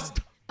 Gymnast.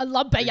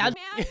 Olympian.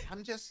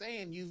 I'm just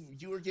saying,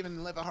 you were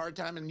giving Liv a hard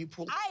time, and you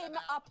pulled. I'm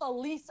a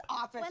police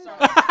officer.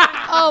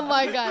 Oh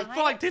my god.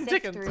 For like 10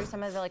 seconds. Through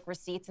some of the like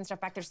receipts and stuff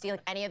back there, see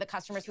like any of the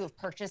customers who have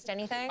purchased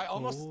anything. I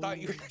almost thought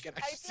you were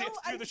gonna sit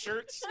through the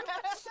shirts. Are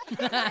you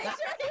sure he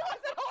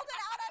wasn't holding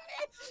out on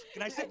me?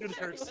 Can I sit through the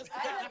shirts? There's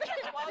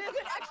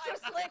an extra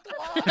slick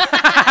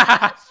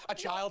A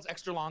child's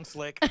extra long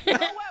slick. You know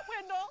what,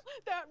 Wendell?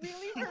 That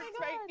really hurts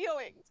my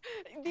feelings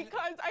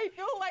because I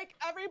feel like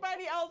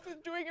everybody else is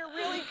doing a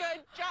really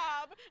good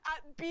job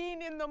at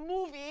being in the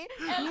movie.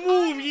 And I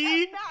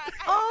am not.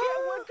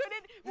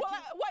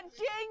 What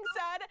Ding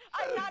said,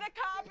 I'm not a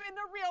cop in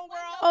the real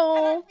world.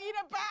 And I'm being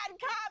a bad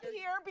cop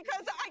here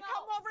because I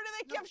come over to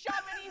the gift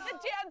shop and he's a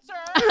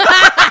dancer.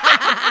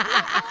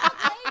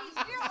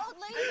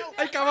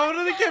 I come over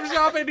to the gift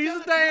shop and he's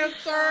a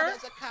dancer.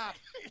 As a cop,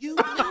 you knew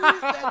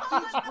that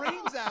dude's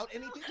brains out,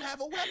 and he didn't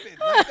have a weapon.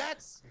 Like,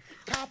 that's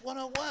cop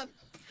 101.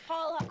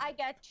 Paula, I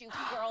get you,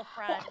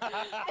 girlfriend.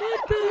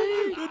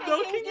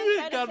 Don't kick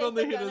your gun on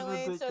the head is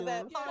ridiculous. So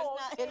that Paula's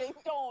not hitting.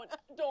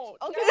 Don't.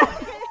 Okay,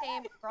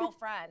 same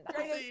girlfriend.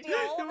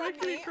 You're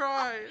making me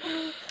cry.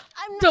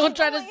 Don't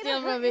try to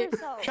steal from me.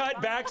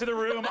 Cut back to the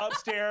room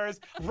upstairs.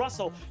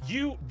 Russell,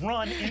 you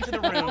run into the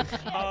room,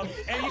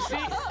 and you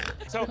see.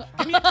 So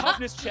give me a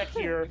toughness check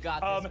here. You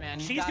got this, man.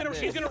 She's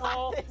gonna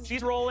roll.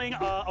 She's rolling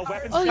a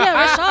weapons. Oh yeah,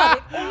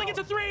 Rashad. Only gets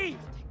a 3.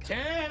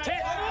 10.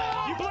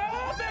 You blow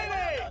up, baby.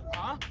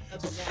 Huh?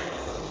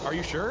 Are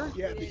you sure?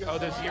 Yeah. Oh,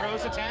 the 0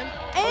 is a 10?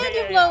 And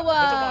you blow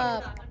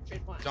up.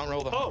 Don't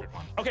roll the 100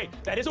 one. Okay,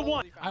 that is a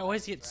 1. I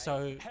always get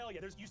so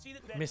You see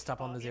that messed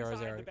up on the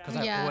 0-0 because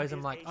I Yeah. always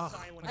am like,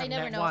 oh, I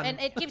never know, and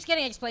it keeps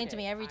getting explained to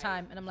me every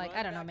time, and I'm like,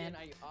 I don't know, man.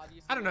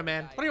 I don't know,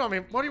 man. What do you want me?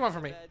 What do you want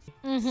from me?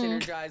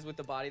 Synergize with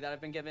the body that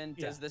I've been given.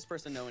 Does this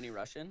person know any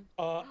Russian?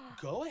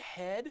 Go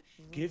ahead.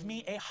 Give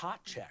me a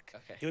hot check.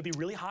 Okay. It would be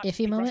really hot.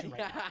 Iffy moment. Right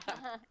now.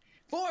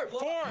 4.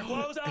 4.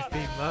 Close up.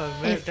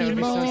 Iffy The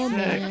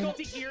moment.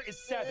 difficulty here is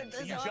 7,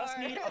 so you just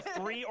need a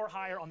 3 or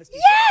higher on this.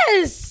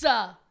 Yes.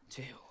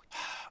 2.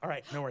 All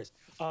right, no worries.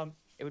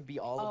 It would be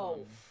all of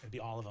them. It'd be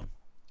all of them.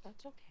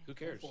 That's okay. Who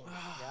cares?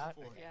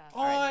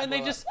 Oh, and they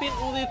just spent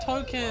all their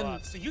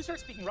tokens. So you start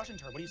speaking Russian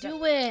to her. What do you say?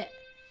 Do it.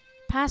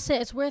 Pass it.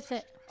 It's worth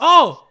it.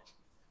 Oh.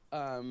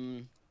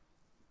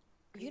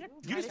 You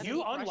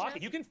unlock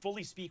it. You can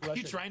fully speak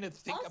Russian. You trying to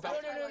think about?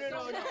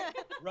 No.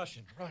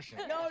 Russian.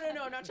 No.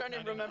 I'm not trying to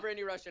remember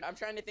any Russian. I'm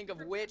trying to think of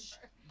which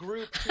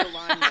group to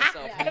align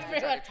myself with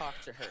and try to talk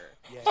to her.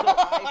 Yeah. So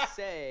I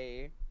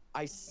say,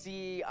 I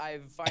see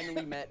I've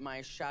finally met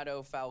my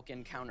Shadow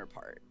Falcon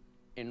counterpart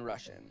in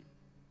Russian.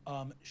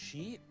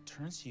 She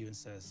turns to you and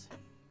says,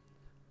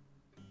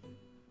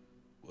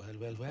 well.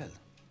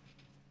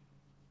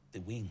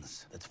 The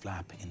wings that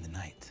flap in the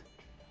night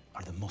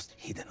are the most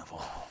hidden of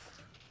all.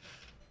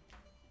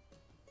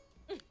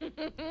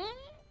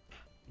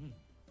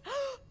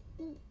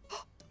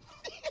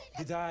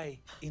 Did I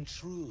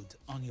intrude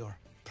on your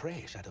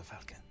prey, Shadow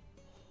Falcon?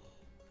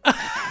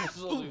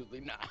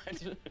 Absolutely not.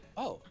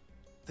 Oh,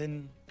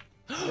 then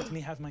let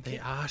me have my They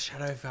cake. are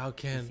Shadow I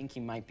Falcon. think he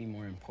might be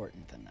more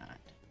important than that.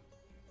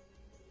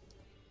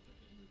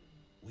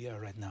 We are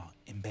right now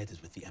embedded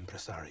with the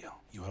Impresario.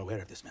 You are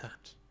aware of this, man?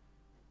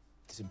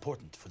 It is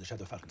important for the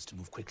Shadow Falcons to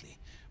move quickly.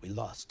 We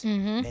lost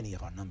many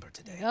of our number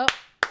today. Yep.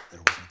 There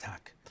was an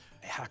attack.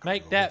 A hacker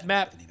Make that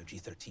map. by the name of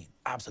G13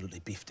 absolutely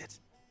beefed it.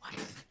 What?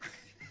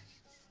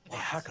 A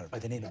hacker by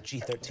the name of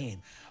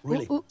G13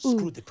 really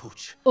screwed the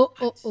pooch. Oh.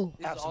 This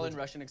is all in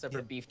Russian except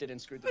for beefed it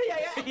and screwed the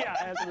Yeah,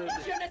 absolutely.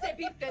 Shouldn't say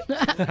beefed it.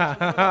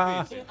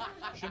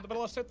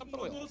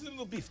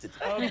 Beefed it.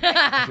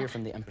 I hear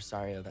from the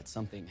Impresario that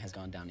something has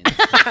gone down in the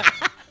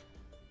kitchen.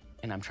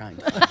 And I'm trying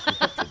to find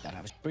who did that.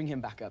 I was bring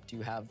him back up. Do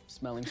you have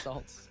smelling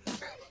salts?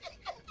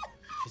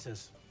 She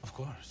says, of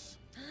course.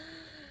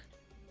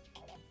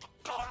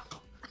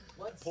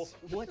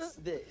 What's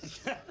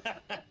this?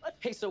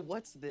 Hey, so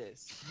what's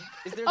this?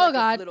 Is there Oh, like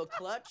God. a little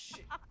clutch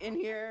in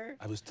here?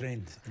 I was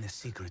trained in a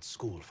secret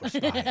school for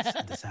spies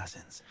and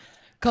assassins.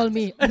 Call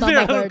me Is there Mama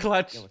a little Bird.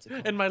 clutch Yeah, what's it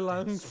called? in my So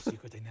lungs?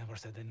 secret, they never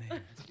said their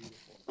name.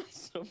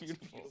 So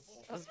beautiful.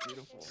 That's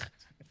beautiful.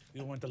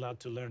 You weren't allowed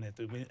to learn it,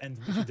 and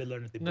if you did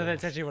learn it, they No, burned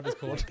that's actually what it's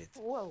called. it.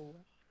 Whoa.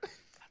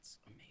 That's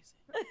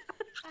amazing.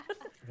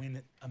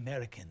 When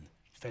American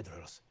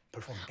federals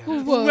perform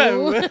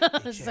Whoa.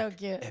 they So check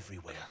cute.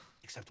 everywhere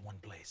except one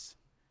place.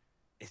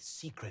 A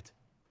secret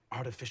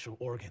artificial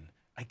organ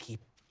I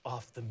keep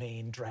off the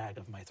main drag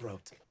of my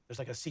throat. There's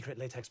like a secret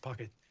latex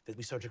pocket that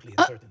we surgically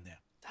insert in there.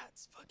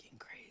 That's fucking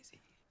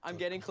crazy. I'm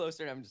getting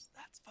closer and I'm just,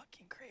 that's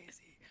fucking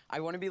crazy. I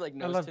want to be like I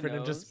nose love to Brennan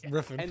nose. just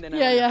riffing. And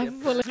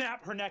then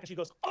Snap her neck and she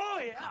goes, oh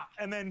yeah,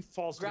 and then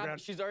falls to the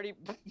ground. She's already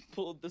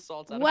pulled the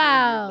salts out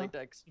Wow. of her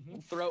latex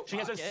throat She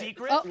has a pocket.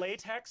 secret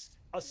latex,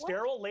 a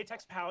sterile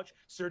latex pouch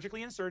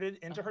surgically inserted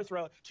into her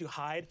throat to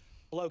hide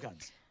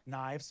blowguns,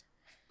 knives,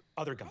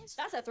 other guns.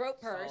 That's a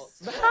throat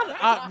purse.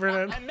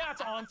 Brennan. And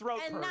that's on throat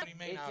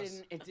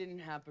purse. It didn't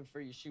happen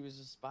for you. She was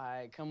a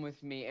spy. Come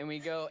with me, and we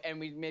go and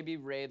we maybe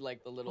raid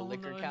like the little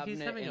liquor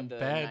cabinet in the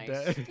bad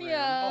nice day. room.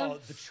 Yeah. Oh,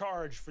 the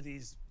charge for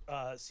these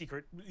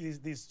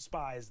these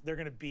spies, they're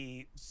gonna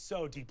be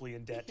so deeply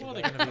in debt. Well,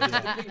 they're gonna be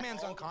dead. Big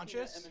man's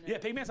unconscious? Yeah,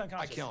 Pigman's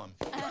unconscious. I kill him.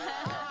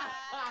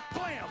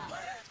 Blam!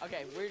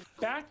 Okay, we're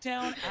Back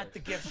down at the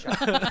gift shop.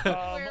 Where we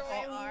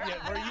are.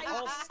 Yeah, where you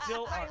all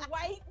still are. My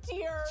white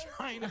tear.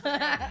 Trying to figure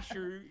out these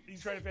shirts. You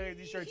trying to figure out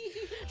these shirts.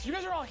 So you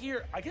guys are all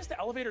here. I guess the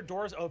elevator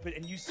doors open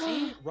and you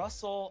see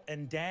Russell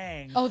and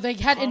Dang. Oh, they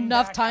had come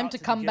enough back time out to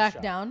the come gift back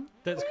shop. down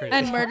That's crazy.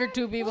 and murder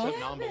 2 people.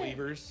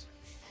 Non-believers.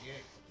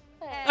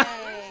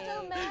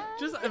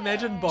 Just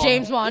imagine Bob.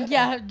 James Bond,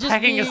 yeah, just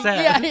Packing a being-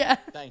 sad. Yeah, yeah.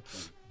 Thank you.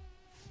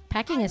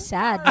 Packing a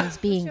sad means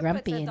being Usha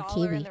grumpy puts and a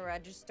dollar in Kiwi. the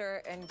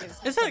register and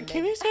gives Is him that a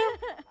Kiwi term?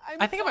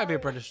 I think it might be a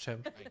sorry. British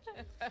term.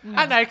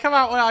 I know, come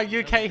on, well, our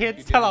UK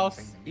heads, tell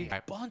us.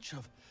 A bunch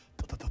of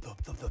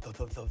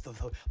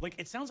like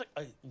it sounds like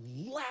a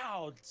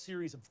loud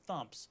series of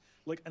thumps,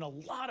 like and a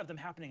lot of them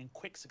happening in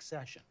quick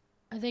succession.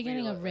 Are they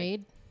getting a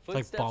raid?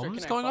 footsteps, or bombs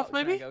can I going off, can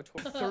I maybe? go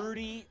toward-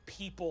 30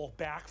 people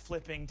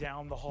backflipping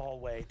down the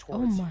hallway Oh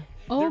towards you. my.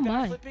 Oh They're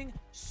my. backflipping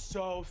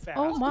so fast.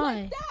 Oh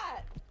my.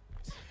 That.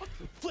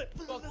 Flip,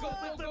 Go, go, go,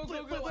 go,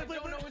 go, go. I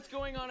don't know what's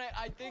going on.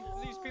 I think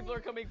these people are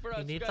coming for us.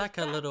 You need guys. like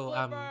a little,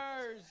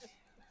 Flippers.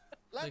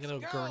 like a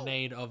little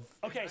grenade of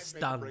Okay,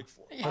 stun.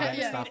 Yeah,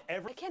 yeah. Stuff.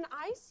 Can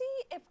I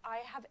see if I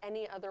have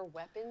any other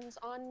weapons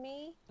on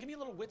me? Give me a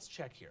little wits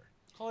check here.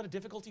 Call it a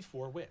difficulty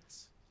 4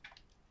 wits.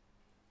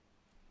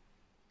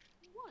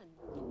 1.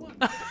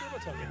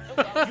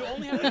 You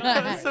only have enough.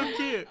 That's so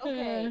cute.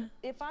 Okay.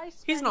 If I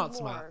spend He's not more,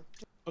 smart.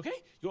 Okay,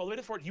 you all the way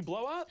to 4. You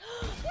blow up.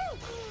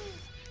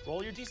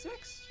 Roll your d6.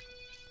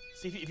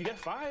 See if you get a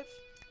 5.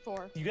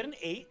 4. You get an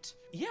 8.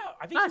 Yeah,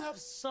 I think you have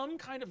some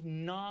kind of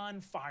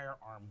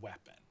non-firearm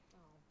weapon. Oh,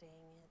 dang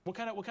it. What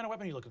kind of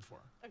weapon are you looking for?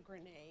 A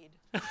grenade.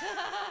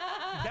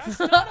 That's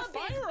not a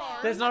firearm.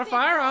 There's not a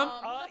firearm.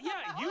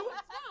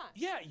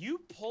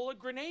 You pull a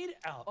grenade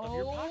out of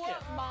your pocket.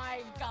 Oh my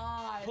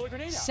God. Pull a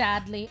grenade out.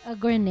 Sadly, a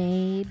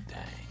grenade.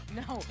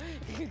 No,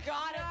 you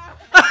got it.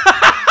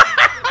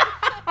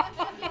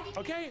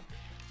 Okay.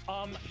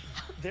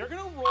 They're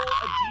gonna roll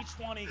a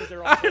d20 because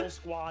they're a whole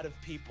squad of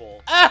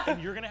people, and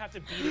you're gonna have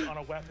to beat it on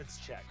a weapons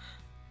check.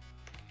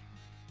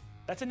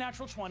 That's a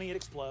natural 20. It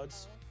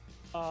explodes.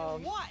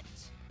 What?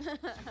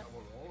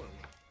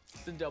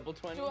 It's a double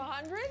 20. To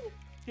 100?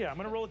 Yeah, I'm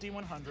gonna roll a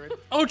d100.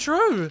 Oh,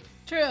 true.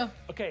 True.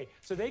 Okay,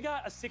 so they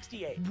got a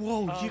 68.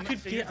 Whoa, you could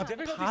so get your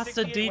difficulty past a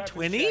 68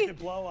 weapons D20? check to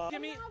blow up.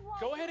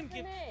 Go ahead and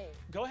give me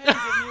a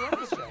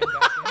weapons check.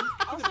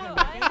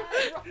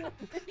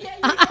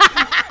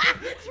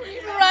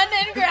 Run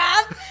and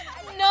grab.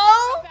 No.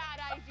 Bad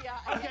idea.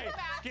 Okay,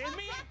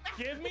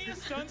 give me a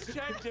stunts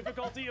check,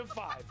 difficulty of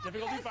 5.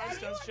 Difficulty 5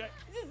 stunts check.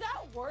 Does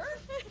that work?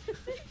 Can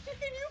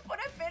you put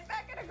a fin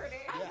back in a grenade?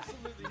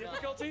 Absolutely.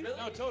 Difficulty?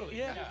 No, totally.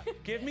 Yeah.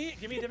 Give me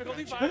a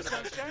difficulty 5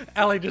 stunts check.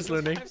 Ellie just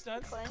learning. 5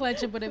 stunts.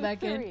 Clench and put it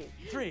back in.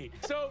 3.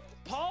 So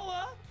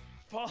Paula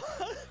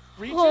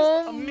reaches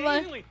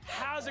amazingly,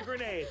 has a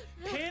grenade,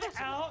 pin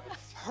out,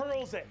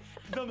 hurls it.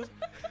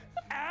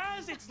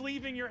 As it's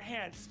leaving your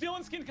hand, still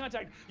in skin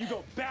contact, you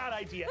go, bad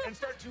idea, and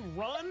start to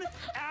run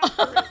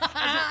after it.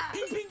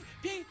 Ping, ping,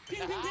 ping,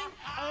 ping, ping, ping.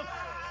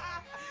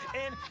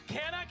 And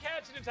cannot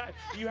catch it in time.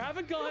 You have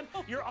a gun,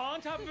 you're on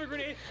top of a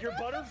grenade, you're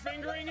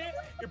butterfingering it.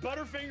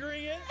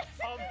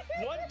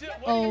 What do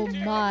Oh you do?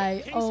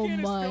 my, oh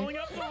Kingskin my. is filling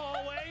up the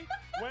hallway.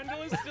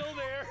 Wendell is still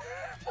there.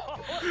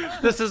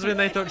 This is when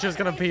they thought she was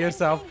gonna pee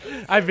herself.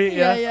 I bet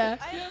Yeah, ya. yeah.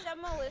 I have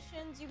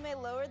demolitions. You may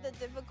lower the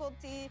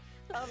difficulty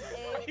of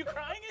Are you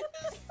crying at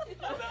this?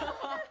 Oh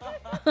my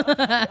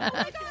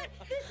God,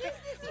 this is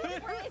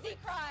crazy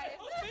cry.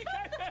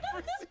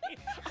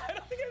 I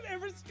don't think I've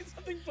ever seen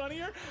something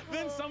funnier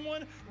than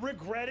someone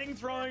regretting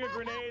throwing a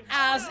grenade.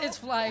 As it's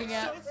flying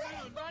out.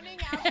 Running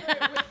after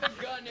it with The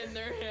gun in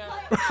their hand.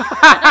 I'm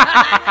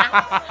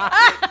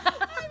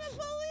a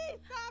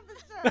police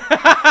officer. I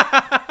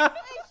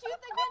shoot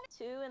the gun.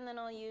 2, and then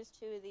I'll use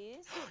 2 of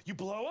these. You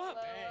blow up.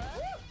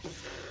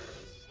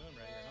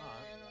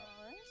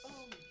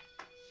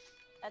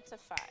 That's a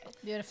 5.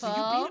 Beautiful. So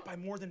you beat it by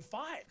more than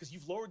 5 because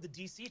you've lowered the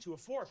DC to a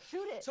 4.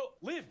 Shoot it. So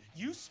Liv,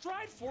 you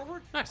stride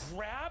forward, Nice.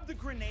 grab the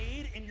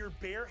grenade in your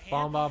bare hand,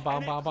 Bom, bom, bom,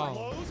 and bom, it bom.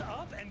 blows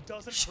up and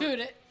doesn't Shoot hurt.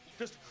 it.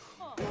 Just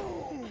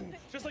boom.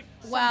 Just like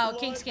some Wow,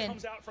 blood Kingskin.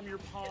 comes out from your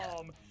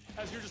palm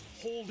as you're just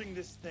holding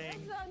this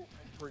thing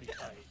pretty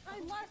tight. I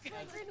lost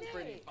my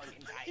grenade.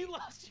 You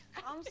lost your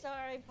I'm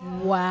sorry, Paul.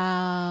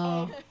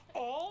 Wow.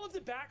 all of the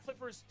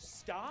backflippers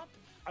stop.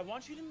 I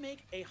want you to make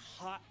a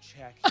hot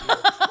check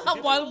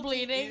here. While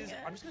bleeding.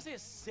 I'm just gonna say a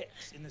 6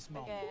 in this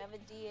moment. Okay, I have a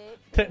D8.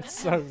 That's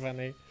so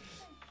funny.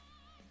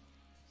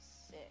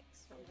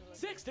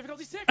 6,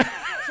 difficulty 6.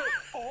 So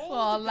all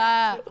of the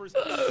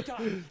backflippers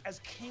stop as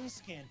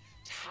Kingskin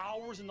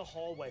towers in the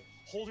hallway,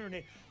 holding her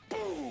name.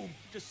 Boom!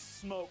 Just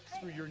smoke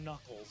through your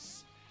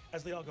knuckles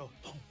as they all go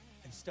boom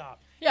and stop.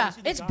 Yeah,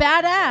 and it's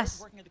badass.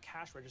 Working at the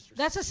cash register.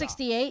 That's a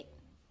 68.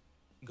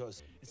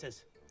 Goes. It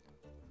says,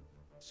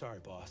 "Sorry,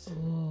 boss.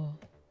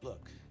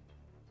 Look,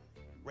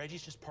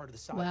 Reggie's just part of the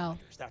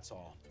Sidewinders. That's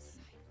all.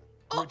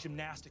 We're a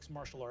gymnastics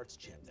martial arts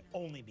gym that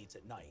only meets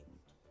at night.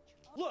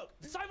 Look,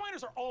 the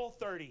Sidewinders are all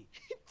 30.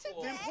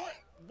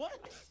 What?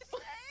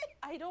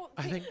 I don't.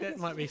 I think that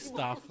might be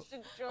staff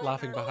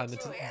laughing behind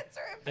the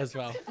as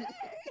well.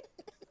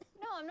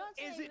 No, I'm not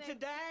saying Is it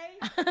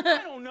that. today?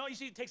 I don't know. You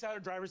see, he takes out her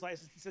driver's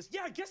license and says,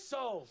 "Yeah, I guess so."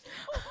 Oh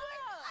my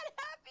God,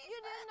 happy. You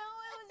didn't know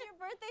it was your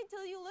birthday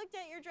till you looked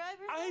at your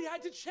driver's license? I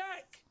had to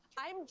check.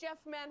 I'm Jeff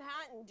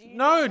Manhattan. Do you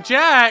No, know that?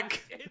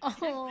 Jack.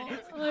 Oh,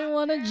 I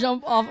want to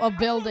jump off a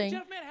building.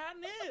 Jeff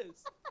Manhattan is.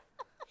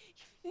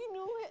 You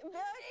know it. That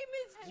name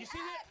is. You see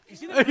that? You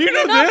see that?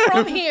 You're not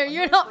from here.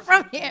 You're not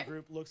from here. The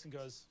group looks and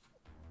goes,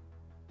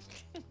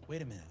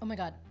 "Wait a minute. Oh my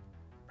God.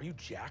 Are you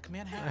Jack I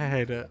Manhattan?"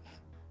 hate it.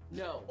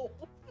 No.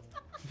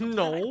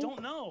 No. I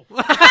don't know.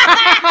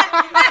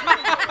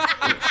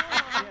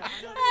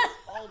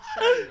 All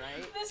true,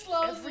 right? This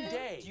slows Every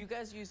day. Do you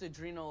guys use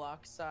adrenal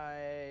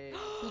oxide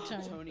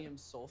plutonium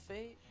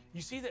sulfate?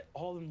 You see that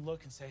all of them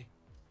look and say,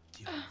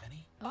 "Do you have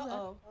any?"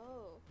 Uh-oh.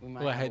 We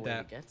might Oh, I have a hate way to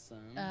that. get some.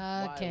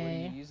 Why? What do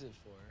Okay. you use it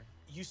for?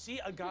 You see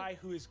a guy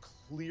who is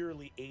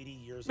clearly 80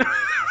 years old and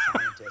a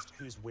scientist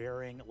who's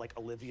wearing like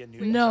Olivia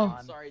Newton. No.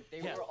 Sorry,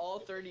 they Yeah. were all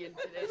 30 and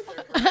today's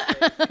their birthday.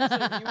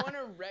 So if you want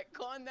to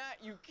retcon that,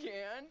 you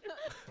can.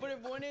 But if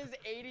one is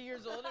 80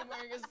 years old and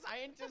wearing a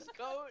scientist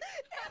coat,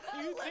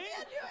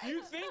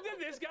 You think that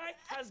this guy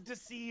has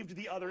deceived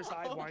the other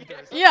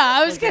Sidewinders? Yeah,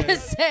 I was going to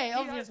say, He has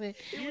obviously.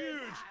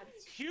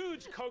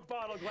 huge Coke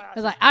bottle glasses.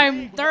 It's like,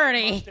 I'm big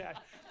 30. mustache,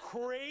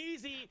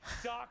 crazy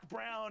Doc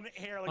Brown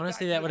hair. Like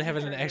Honestly, Back that to would the have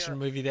been an Future action hair.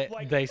 movie that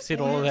Like, they said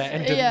all of that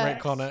and didn't Yeah.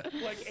 retcon it.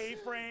 Like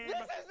A-frame. this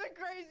is the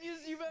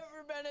craziest you've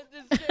ever been at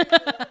this table.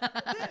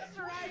 This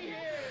right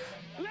here.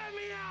 Let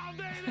me out,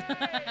 baby!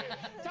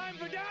 Time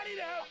for Daddy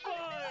to have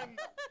fun!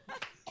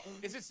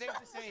 Is it safe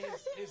to say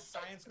his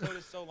science code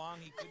is so long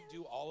he could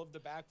do all of the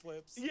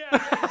backflips? Yeah.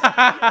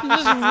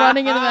 Just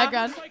running in the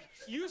background. Like,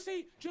 you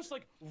see just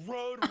like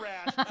road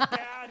rash,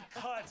 bad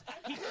cuts.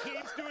 He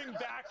keeps doing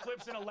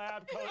backflips in a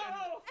lab coat.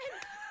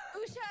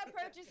 Usha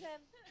approaches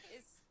him.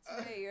 Is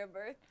today your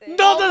birthday?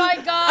 No, Oh my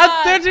a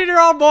God.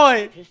 13-year-old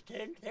boy. Just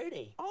turned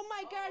 30. Oh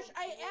my gosh,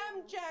 I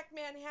am Jack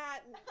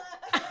Manhattan.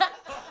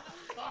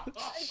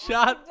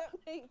 Shut.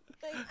 Don't make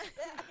like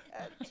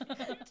that.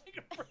 Take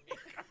a break.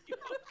 Are you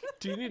okay?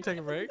 Do you need to take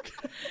a break?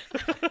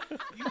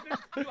 You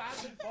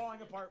have been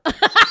falling apart.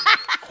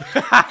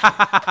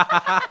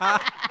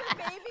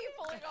 Baby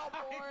pulling on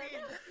board.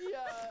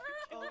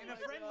 Yeah. In a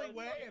friendly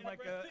way and like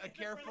a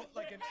careful,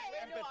 like an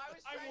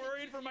I'm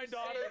worried for my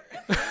daughter.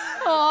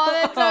 Oh,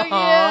 that's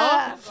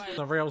so cute.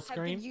 The real Have been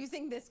screen.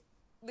 using this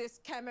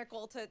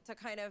chemical to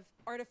kind of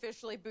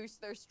artificially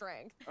boost their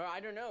strength. Or I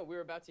don't know. We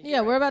were about to.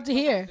 Yeah, we're about to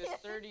hear. This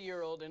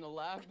 30-year-old in a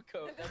lab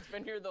coat that's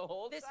been here the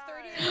whole This time.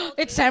 30-year-old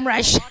It's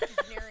Samurai Shit.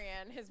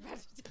 octogenarian has been.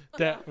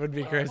 That would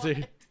be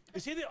crazy. You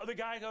see the other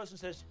guy goes and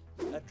says,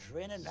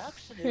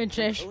 "Adrenoxidant Here,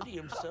 Trish.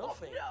 sodium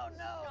sulfate."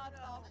 No.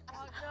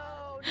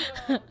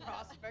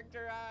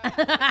 Prospector eye.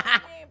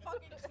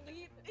 Fucking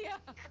cleat. Yeah.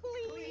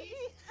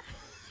 Cleat.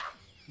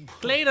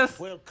 Cletus.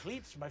 Well,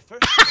 Cleet's my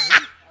first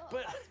name,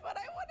 but That's what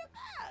I would have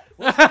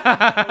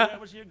asked. oh,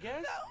 that was your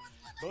guess?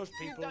 Most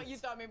people. You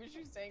thought maybe she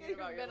was saying it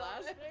about your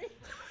last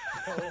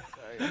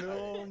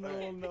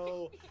name?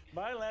 No.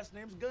 My last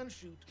name's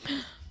Gunshoot.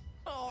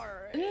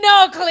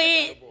 No,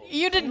 Cleet.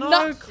 You did No,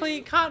 not.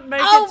 Cleet can't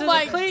make Oh it. To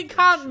my- Cleet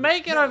can't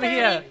make it over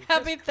here.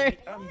 Happy 30.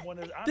 I'm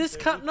This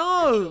 30. can't.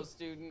 No.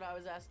 Student, I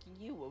was asking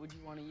you, what would you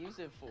want to use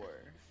it for?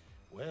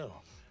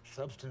 Well,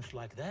 substance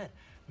like that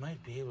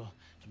might be able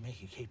to make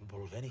you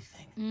capable of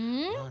anything.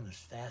 Run as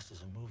fast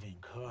as a moving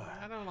car.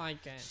 I don't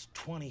like it.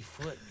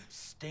 20-foot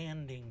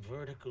standing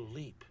vertical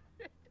leap.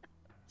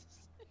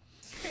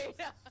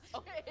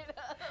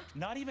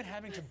 Not even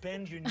having to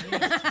bend your knees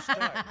to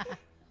start.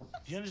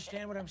 Do you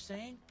understand what I'm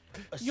saying?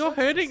 You're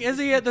hurting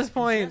Izzy at this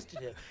point.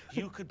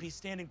 You could be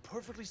standing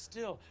perfectly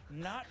still,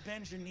 not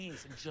bend your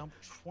knees, and jump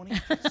 20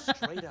 feet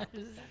straight up.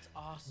 That's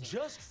awesome.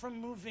 Just from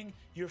moving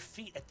your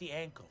feet at the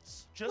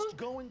ankles. Just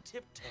going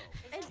tiptoe.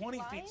 And 20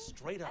 flying? feet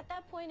straight At up.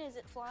 that point, is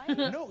it flying?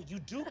 No, you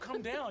do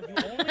come down. You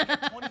only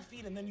get 20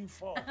 feet and then you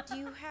fall. Do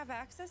you have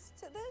access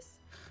to this?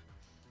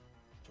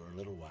 For a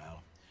little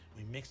while.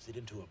 We mixed it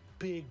into a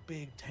big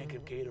tank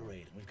of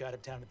Gatorade, and we've got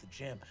it down at the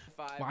gym.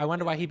 Well, I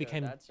wonder why he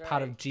became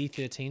part of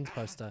G13's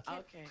poster.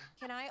 Okay.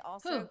 Can I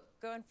also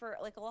go in for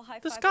like a little high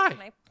five? This guy. Can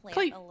I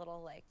plant a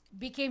little like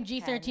became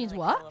G13's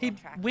what? He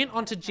went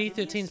onto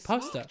G13's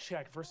poster.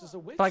 Check versus a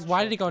wig. Like,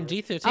 why did he go on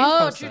G13's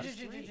poster?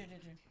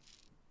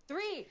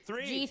 Three.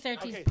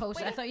 G13's Okay.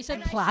 poster. I thought you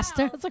said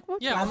plaster. I was like,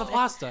 what? Yeah, on the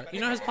plaster. You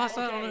know his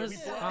plaster on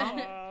his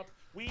arm?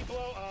 We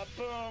blow up,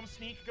 boom,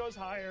 sneak goes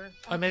higher.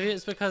 Or maybe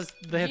it's because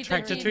they're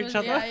attracted to each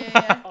other.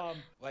 Yeah.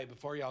 Wait,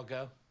 before y'all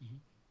go,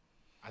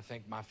 I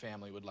think my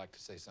family would like to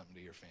say something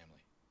to your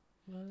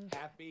family.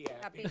 happy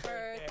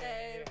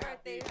birthday,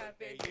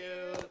 happy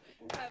you.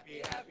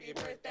 Happy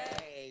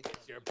birthday.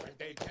 It's your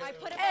birthday too. I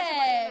put it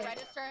in the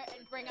register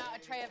and bring out a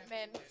tray of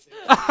mints.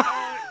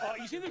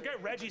 You see the guy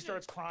Reggie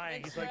starts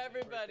crying. He's like,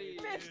 Everybody.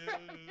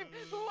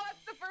 Who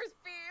wants the first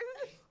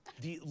piece?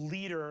 the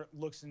leader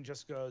looks and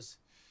just goes,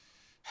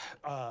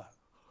 hell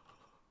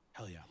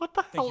yeah. What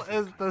the hell you for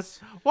is your this?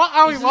 What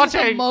are we This is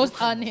watching? the most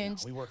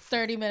unhinged We work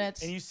 30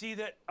 minutes. And you see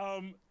that,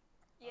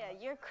 Yeah,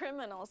 you're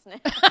criminals now.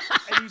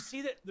 and you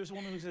see that there's a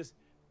woman who says,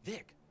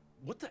 Vic,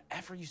 what the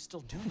F are you still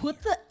doing What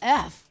here? the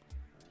F?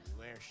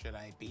 Where should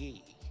I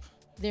be?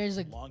 There's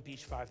a Long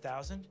Beach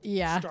 5000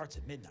 Yeah. starts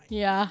at midnight.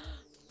 yeah.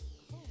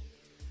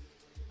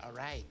 All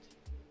right,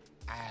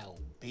 I'll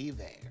be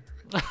there.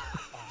 Awesome.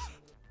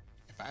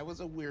 If I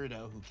was a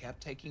weirdo who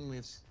kept taking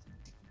this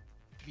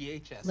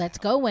VHS Let's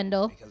out go,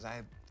 Wendell. because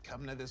I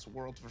come to this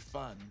world for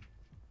fun,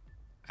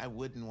 I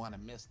wouldn't want to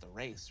miss the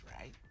race,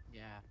 right?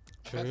 Yeah.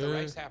 I bet the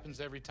race happens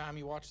every time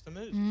you watch the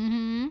movie.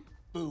 Mm-hmm.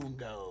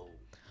 BoonGo.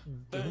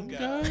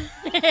 BoonGo.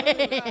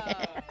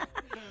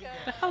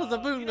 The hell is a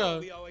BoonGo?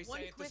 We always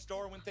say at the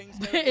store when things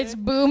go It's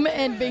good. boom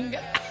and bingo.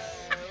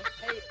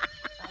 Hey,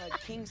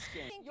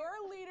 Kingston. Your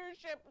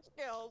leadership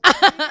skills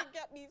don't even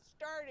get me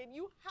started.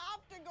 You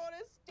have to go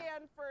to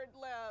Stanford,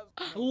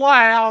 Liv.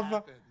 Laugh.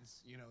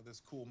 Happens, you know,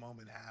 this cool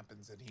moment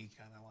happens, and he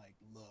kind of like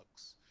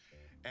looks,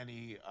 and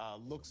he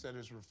looks at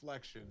his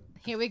reflection,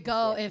 Here we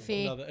go,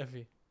 Iffy. Another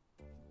Iffy.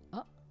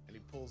 and he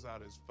pulls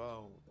out his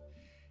phone,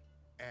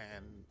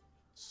 and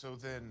so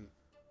then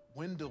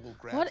Wendell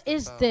grabs What the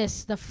is phone,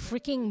 this? The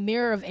freaking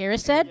mirror of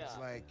Erised? and he's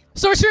like,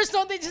 Sorcerer's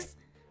Stone, they just...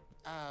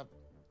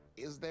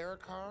 is there a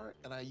car?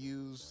 And I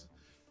use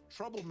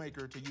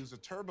Troublemaker to use a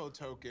turbo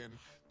token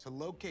to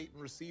locate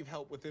and receive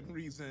help within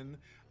reason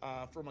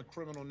from a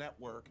criminal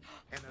network,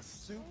 and a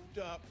souped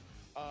up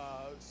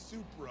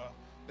Supra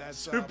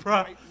that's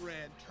bright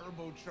red,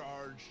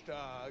 turbocharged,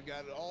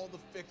 got all the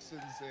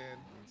fixins in.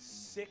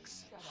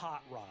 6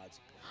 hot rods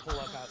pull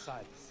up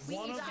outside.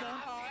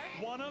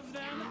 One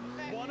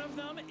of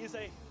them is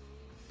a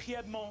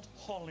Piedmont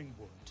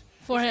Hollingwood.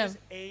 For This him. is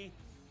a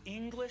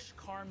English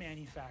car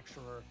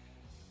manufacturer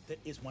that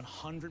is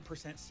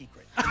 100%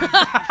 secret.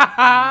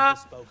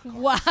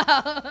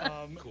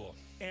 Wow. Cool.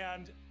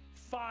 And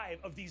 5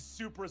 of these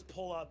Supras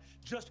pull up,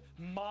 just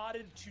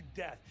modded to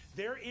death.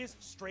 There is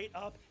straight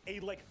up a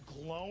like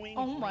glowing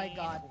Oh my green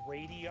God.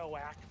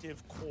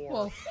 radioactive core.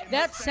 Whoa. in the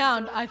That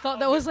sound, center I thought of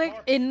that the was like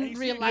car. And in you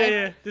see real a life. guy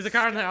Yeah, there's a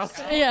car in the house.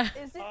 Yeah.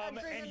 Is it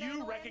and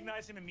you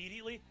recognize him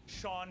immediately.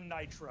 Sean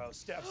Nitro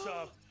steps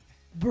up.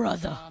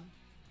 Brother.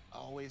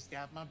 Always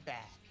got my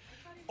back.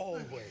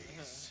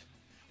 Always.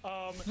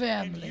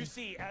 Family. And you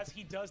see, as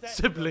he does that,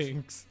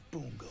 Siblings. he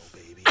goes, BoonGo,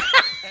 baby.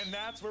 And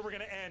that's where we're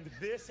going to end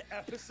this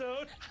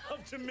episode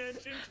of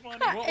Dimension 20.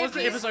 What was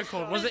the episode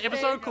called? Was the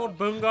episode called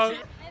BoonGo?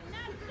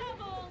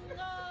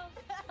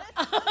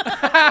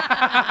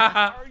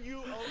 Are you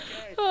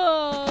okay?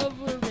 Oh,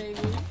 poor baby.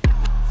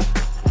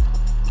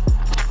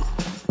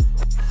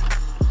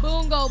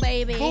 BoonGo,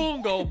 baby.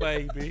 BoonGo,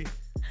 baby.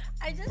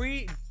 I just...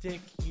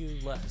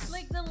 Ridiculous.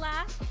 Like the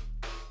last,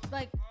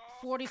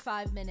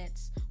 45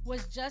 minutes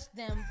was just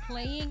them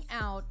playing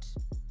out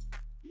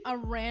a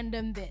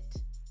random bit.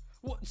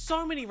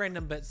 So many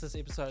random bits this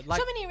episode. So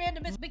many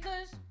random bits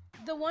because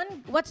the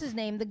one, what's his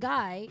name? The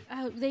guy,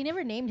 they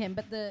never named him,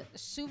 but the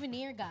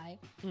souvenir guy.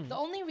 The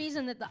only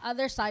reason that the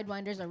other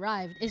Sidewinders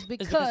arrived is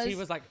because he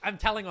was like, I'm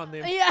telling on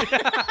them. Yeah.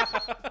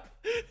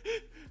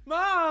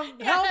 Mom,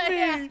 help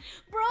me.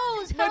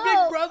 Bros, My help.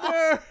 big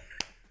brother.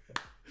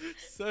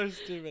 So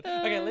stupid.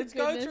 Okay, let's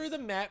go goodness. through the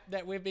map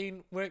that we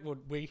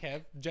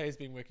have. Jay's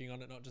been working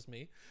on it, not just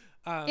me.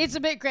 It's a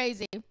bit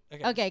crazy.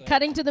 Okay, so-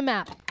 cutting to the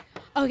map.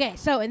 Okay,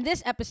 so in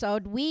this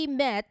episode, we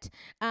met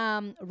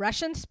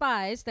Russian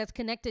spies that's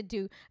connected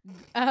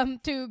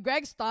to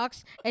Greg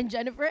Stocks and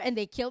Jennifer, and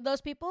they killed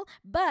those people.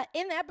 But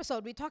in the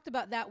episode, we talked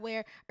about that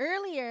where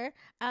earlier,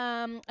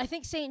 I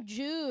think St.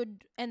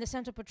 Jude and the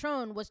Santo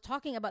Patron was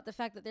talking about the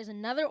fact that there's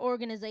another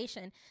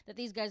organization that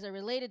these guys are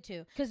related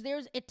to. Because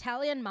there's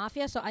Italian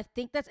mafia, so I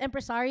think that's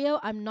Impresario.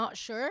 I'm not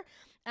sure.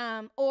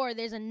 Or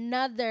there's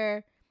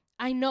another...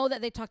 I know that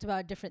they talked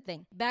about a different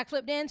thing.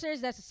 Backflip dancers,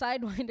 that's the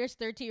Sidewinders,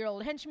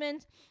 30-year-old henchmen.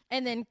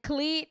 And then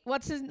Cleet,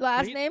 what's his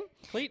last name?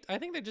 Cleet, I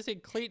think they just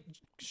said Cleet.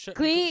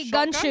 Cleet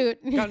Gunshoot.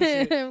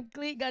 Gunshoot.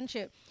 Cleet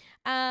Gunshoot.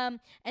 And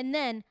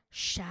then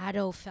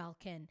Shadow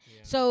Falcon.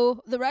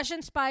 So the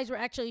Russian spies were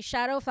actually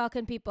Shadow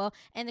Falcon people,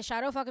 and the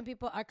Shadow Falcon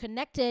people are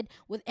connected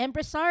with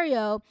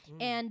Impresario,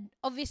 and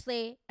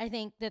obviously I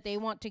think that they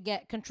want to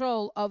get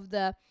control of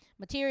the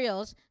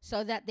materials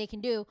so that they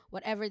can do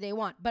whatever they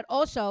want. But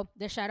also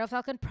the Shadow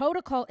Falcon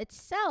protocol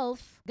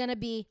itself gonna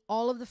be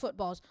all of the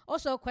footballs.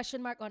 Also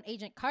question mark on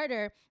Agent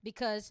Carter,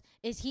 because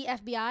is he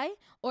FBI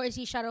or is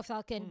he Shadow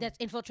Falcon that's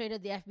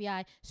infiltrated the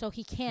FBI so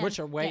he can Which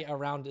way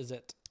around is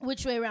it?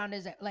 Which way around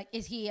is it? Like,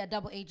 is he a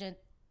double agent?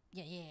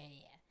 Yeah.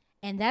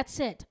 And that's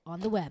it on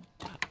the web.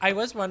 I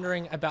was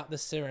wondering about the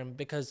serum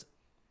because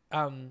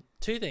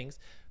two things.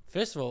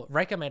 First of all,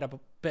 Rekha made up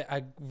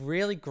a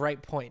really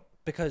great point,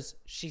 because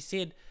she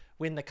said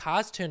when the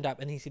cars turned up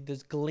and he said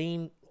there's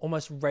green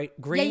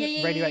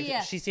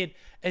radioactive, she said,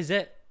 is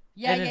it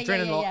an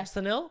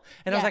adrenaline?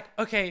 And I was like,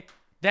 okay,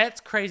 that's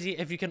crazy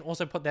if you can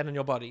also put that in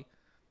your body.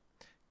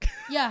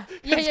 Yeah.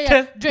 Drink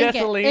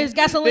gasoline it. It's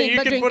gasoline that you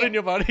but can drink put it in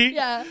your body.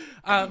 Yeah.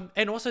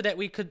 And also that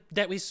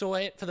we saw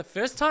it for the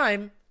first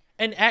time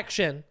in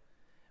action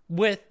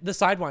with the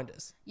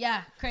Sidewinders.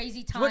 Yeah,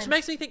 crazy times. Which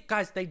makes me think,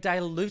 guys, they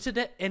diluted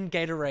it in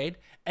Gatorade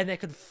and they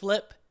could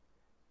flip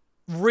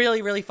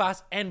really, really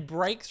fast and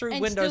break through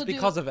windows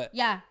because of it.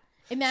 Yeah.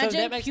 Imagine so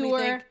that makes pure...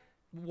 me think,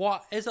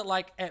 what is it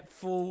like at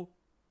full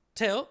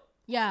tilt?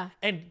 Yeah.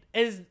 And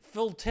is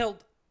full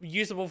tilt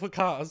usable for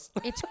cars?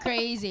 It's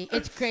crazy.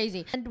 It's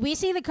crazy. And we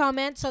see the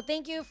comments, so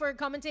thank you for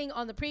commenting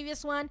on the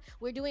previous one.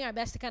 We're doing our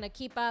best to kind of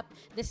keep up.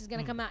 This is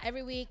going to come out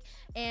every week.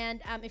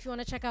 And if you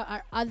want to check out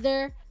our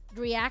other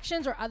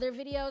reactions or other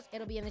videos,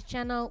 it'll be in this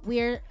channel.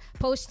 We're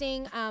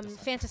posting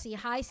fantasy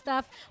high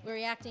stuff. We're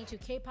reacting to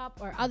K-pop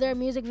or other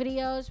music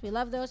videos. We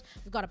love those.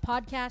 We've got a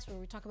podcast where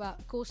we talk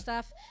about cool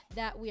stuff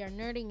that we are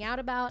nerding out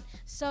about.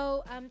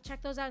 So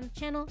check those out on the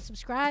channel.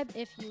 Subscribe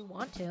if you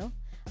want to.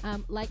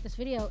 Like this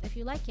video if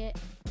you like it.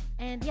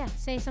 And yeah,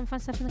 say some fun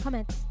stuff in the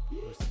comments.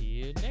 We'll see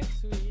you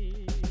next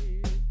week.